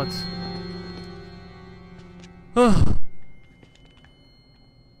God! Oh.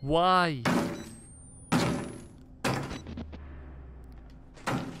 Why?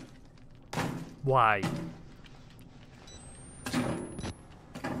 Why?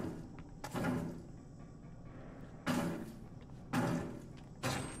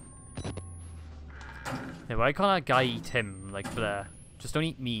 Yeah, why can't that guy eat him, like, there? Just don't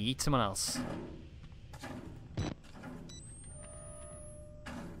eat me, eat someone else.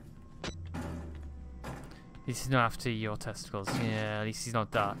 At least he's not after your testicles. Yeah, at least he's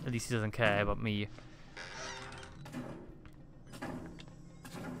not that. At least he doesn't care about me.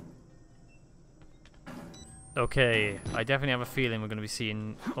 Okay, I definitely have a feeling we're going to be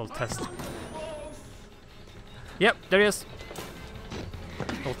seeing old testicles. Yep, there he is.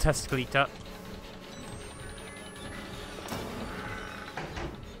 Little testicle eater.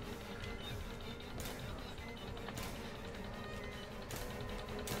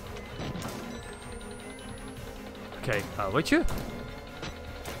 Okay, I'll wait you.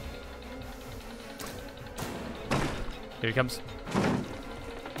 Here he comes.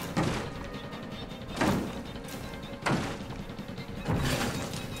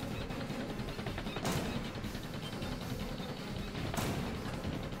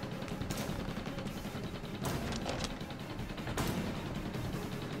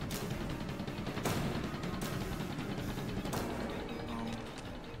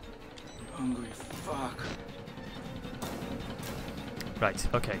 Hungry fuck.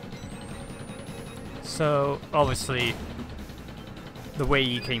 Right, okay. So, obviously, the way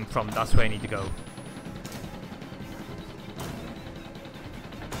he came from, that's where I need to go.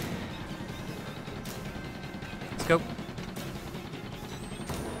 Let's go.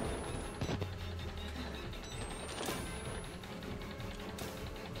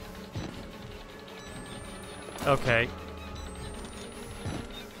 Okay.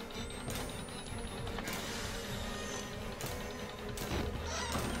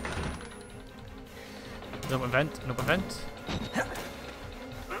 No event, no event.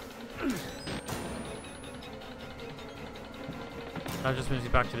 I'll just move you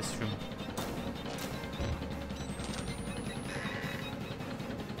back to this room.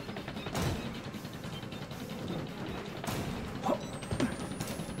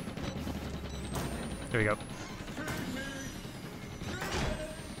 There we go.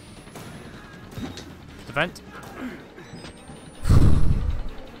 The vent.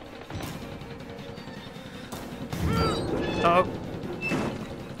 Uh oh.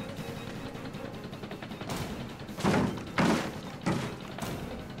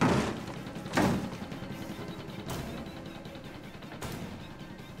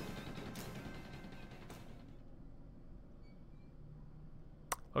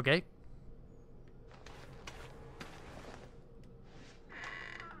 Okay.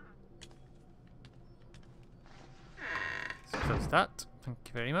 Let's close that. Thank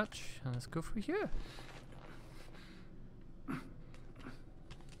you very much. And let's go through here.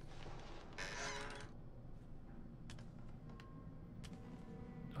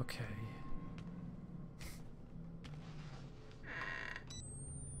 Okay.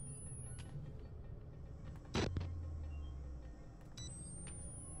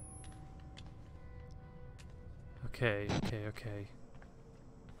 Okay.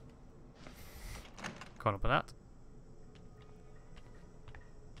 Can't open that.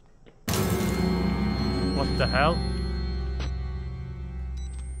 What the hell?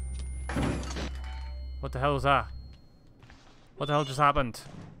 What the hell was that? What the hell just happened?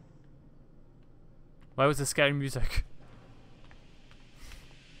 Why was the scary music?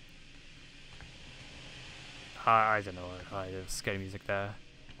 I don't know. There was scary music there.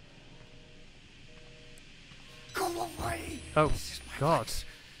 Go away! Oh, God. Place.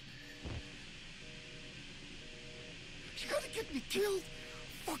 You're gonna get me killed!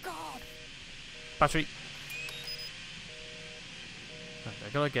 Fuck off! Battery. Right, I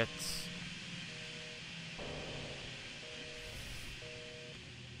gotta get...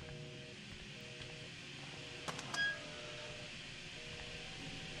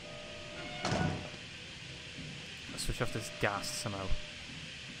 Let's switch off this gas somehow.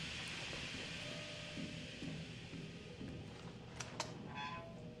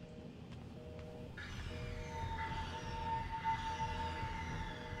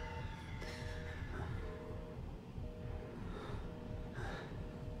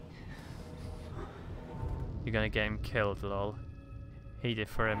 You're gonna get him killed, lol. He did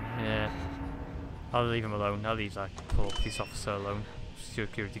for him, yeah. I'll leave him alone. I'll leave that poor police officer alone.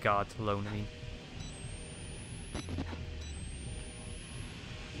 Security guard alone, I mean.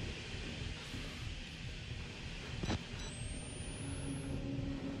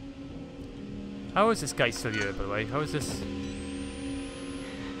 How is this guy still here, by the way? How is this?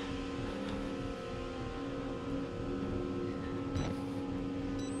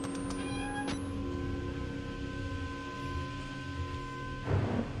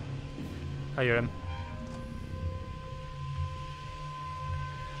 I hear him.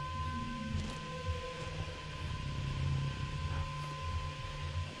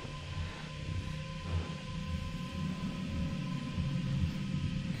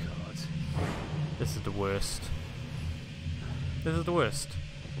 God. This is the worst. This is the worst.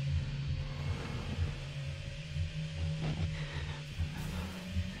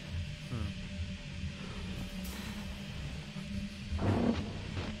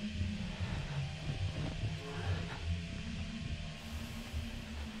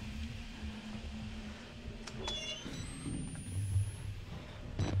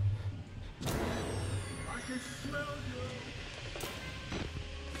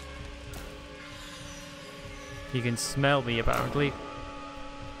 He can smell me, apparently.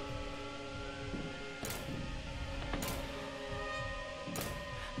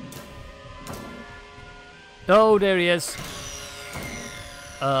 Oh, there he is.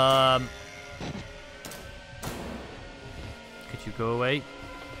 Could you go away?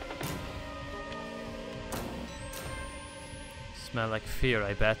 Smell like fear,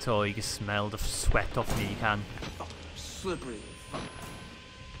 I bet. Or you can smell the sweat off me, you can. Slippery.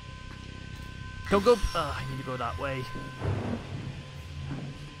 Don't go. I need to go that way.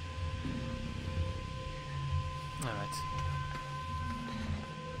 Alright.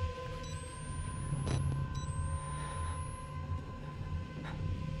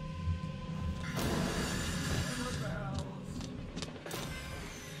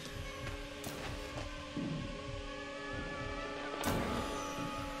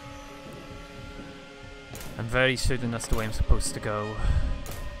 I'm very certain that's the way I'm supposed to go.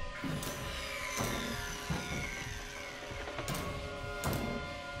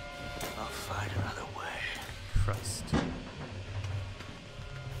 I'll find another way. Christ.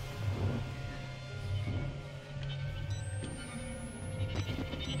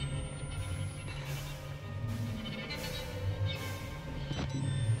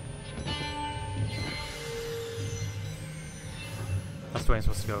 That's the way I'm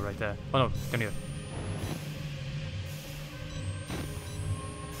supposed to go, right there. Oh no, down here.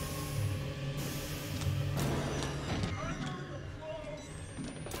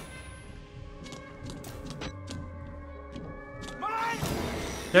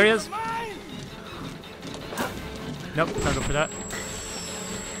 There he is! Nope, can't go for that.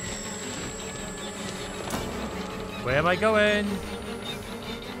 Where am I going?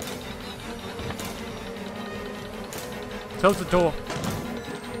 Close the door.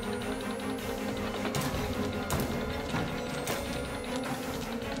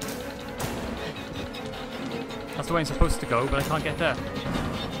 That's the way I'm supposed to go, but I can't get there.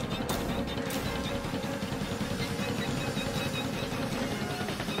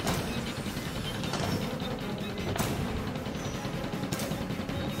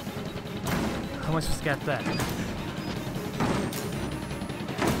 How am I supposed to get there?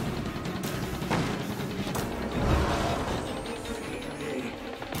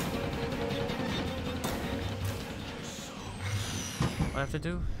 What do I have to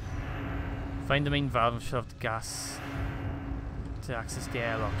do? Find the main valve and shove the gas to access the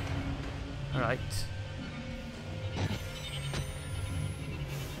airlock. Alright.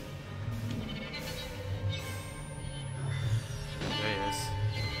 There he is.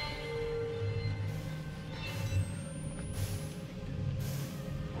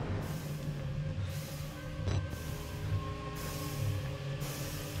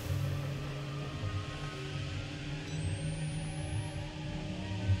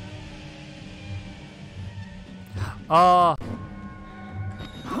 Oh!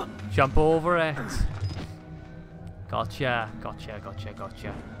 Jump over it. Gotcha, gotcha, gotcha,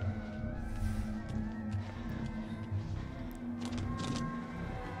 gotcha.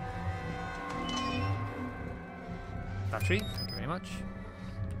 Battery, thank you very much.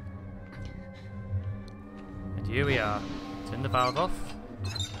 And here we are. Turn the valve off.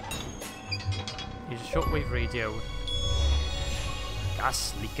 Use a shortwave radio.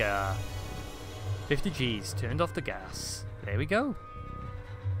 Gas leaker. 50 G's, turned off the gas. There we go.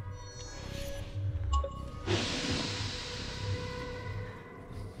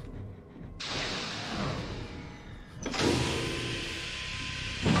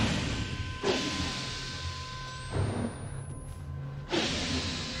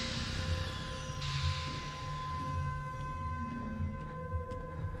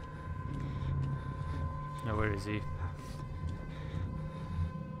 Now where is he?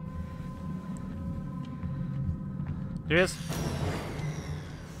 There he is.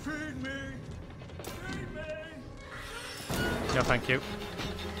 Feed me! Feed me! No, thank you.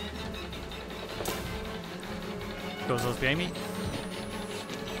 Goes those behind me.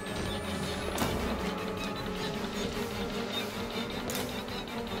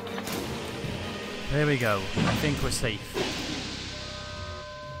 There we go. I think we're safe.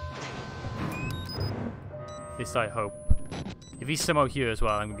 At least I hope. If he's somehow here as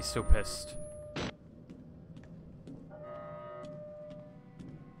well, I'm gonna be so pissed.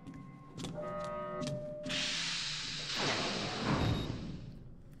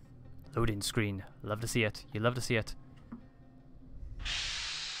 Loading screen. Love to see it. You love to see it.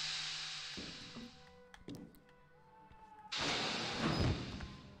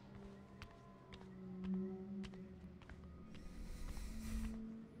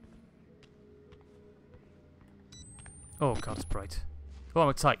 Oh god, it's bright. Oh, I'm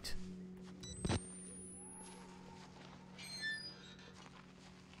excited.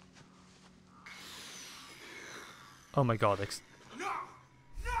 Oh my god,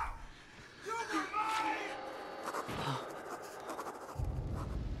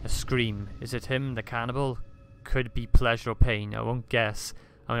 a scream. Is it him, the cannibal? Could be pleasure or pain, I won't guess.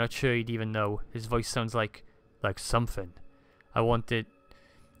 I'm not sure he'd even know. His voice sounds like something. I wanted...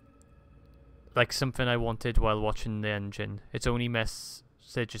 Like something I wanted while watching the engine. Its only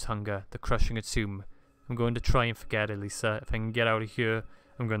message is hunger, the crushing consume. I'm going to try and forget it, Lisa. If I can get out of here,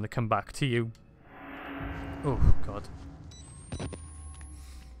 I'm going to come back to you. Oh, God.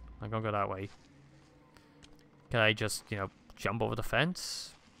 I'm gonna go that way. Can I just, you know, jump over the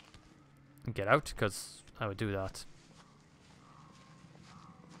fence? And get out? Because I would do that.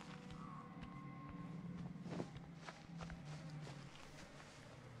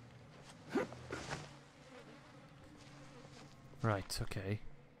 Right, okay.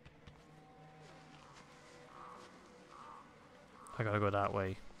 I gotta go that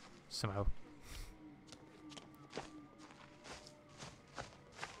way. Somehow.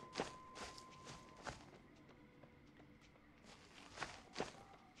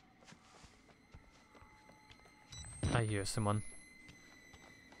 I hear someone.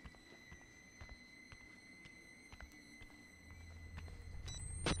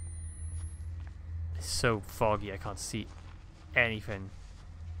 It's so foggy I can't see anything.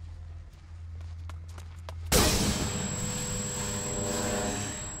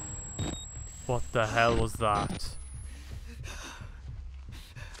 What the hell was that?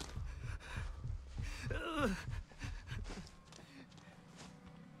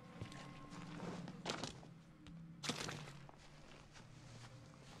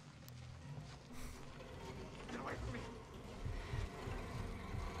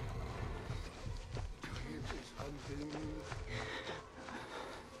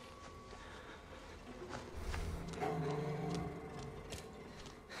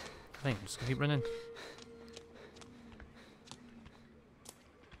 I think I'm just gonna keep running.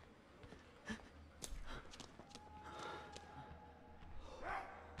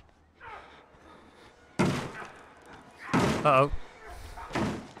 Uh-oh.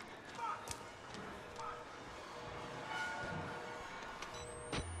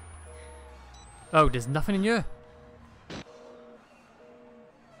 Oh, there's nothing in here?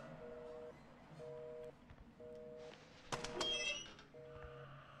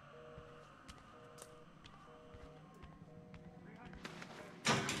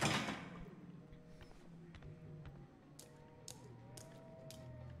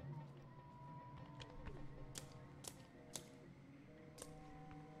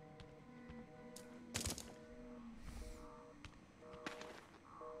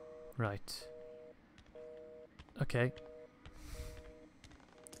 Right. Okay.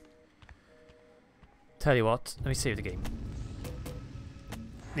 Tell you what, let me save the game.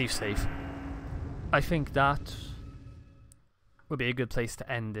 Leave save. I think that would be a good place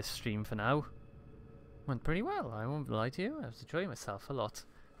to end this stream for now. Went pretty well, I won't lie to you. I was enjoying myself a lot.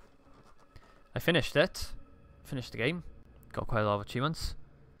 I finished it. Finished the game. Got quite a lot of achievements.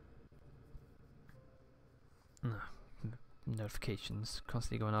 Notifications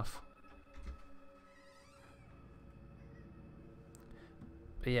constantly going off.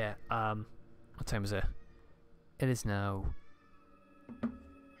 But yeah, what time is it? It is now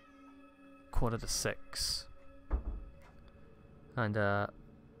 6:15. And I'll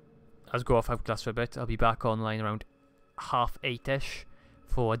go off Outlast for a bit. I'll be back online around 8:30ish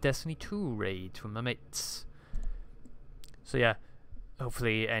for a Destiny 2 raid with my mates. So yeah,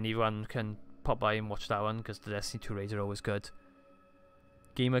 hopefully anyone can pop by and watch that one, because the Destiny 2 raids are always good.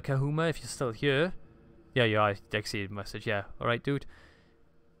 Gamer Kahuma, if you're still here. Yeah, you are. I see the message. Yeah, alright, dude.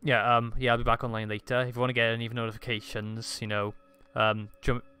 Yeah, yeah, I'll be back online later. If you want to get any notifications, you know,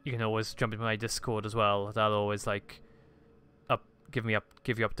 you can always jump into my Discord as well. That'll always like give you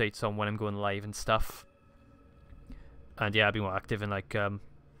updates on when I'm going live and stuff. And yeah, I'll be more active in like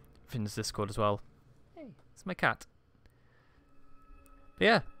Finn's Discord as well. Hey, it's my cat. But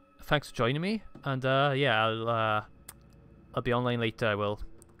yeah, thanks for joining me, and yeah, I'll be online later. I will.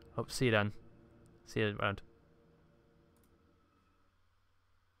 Hope to see you then. See you around.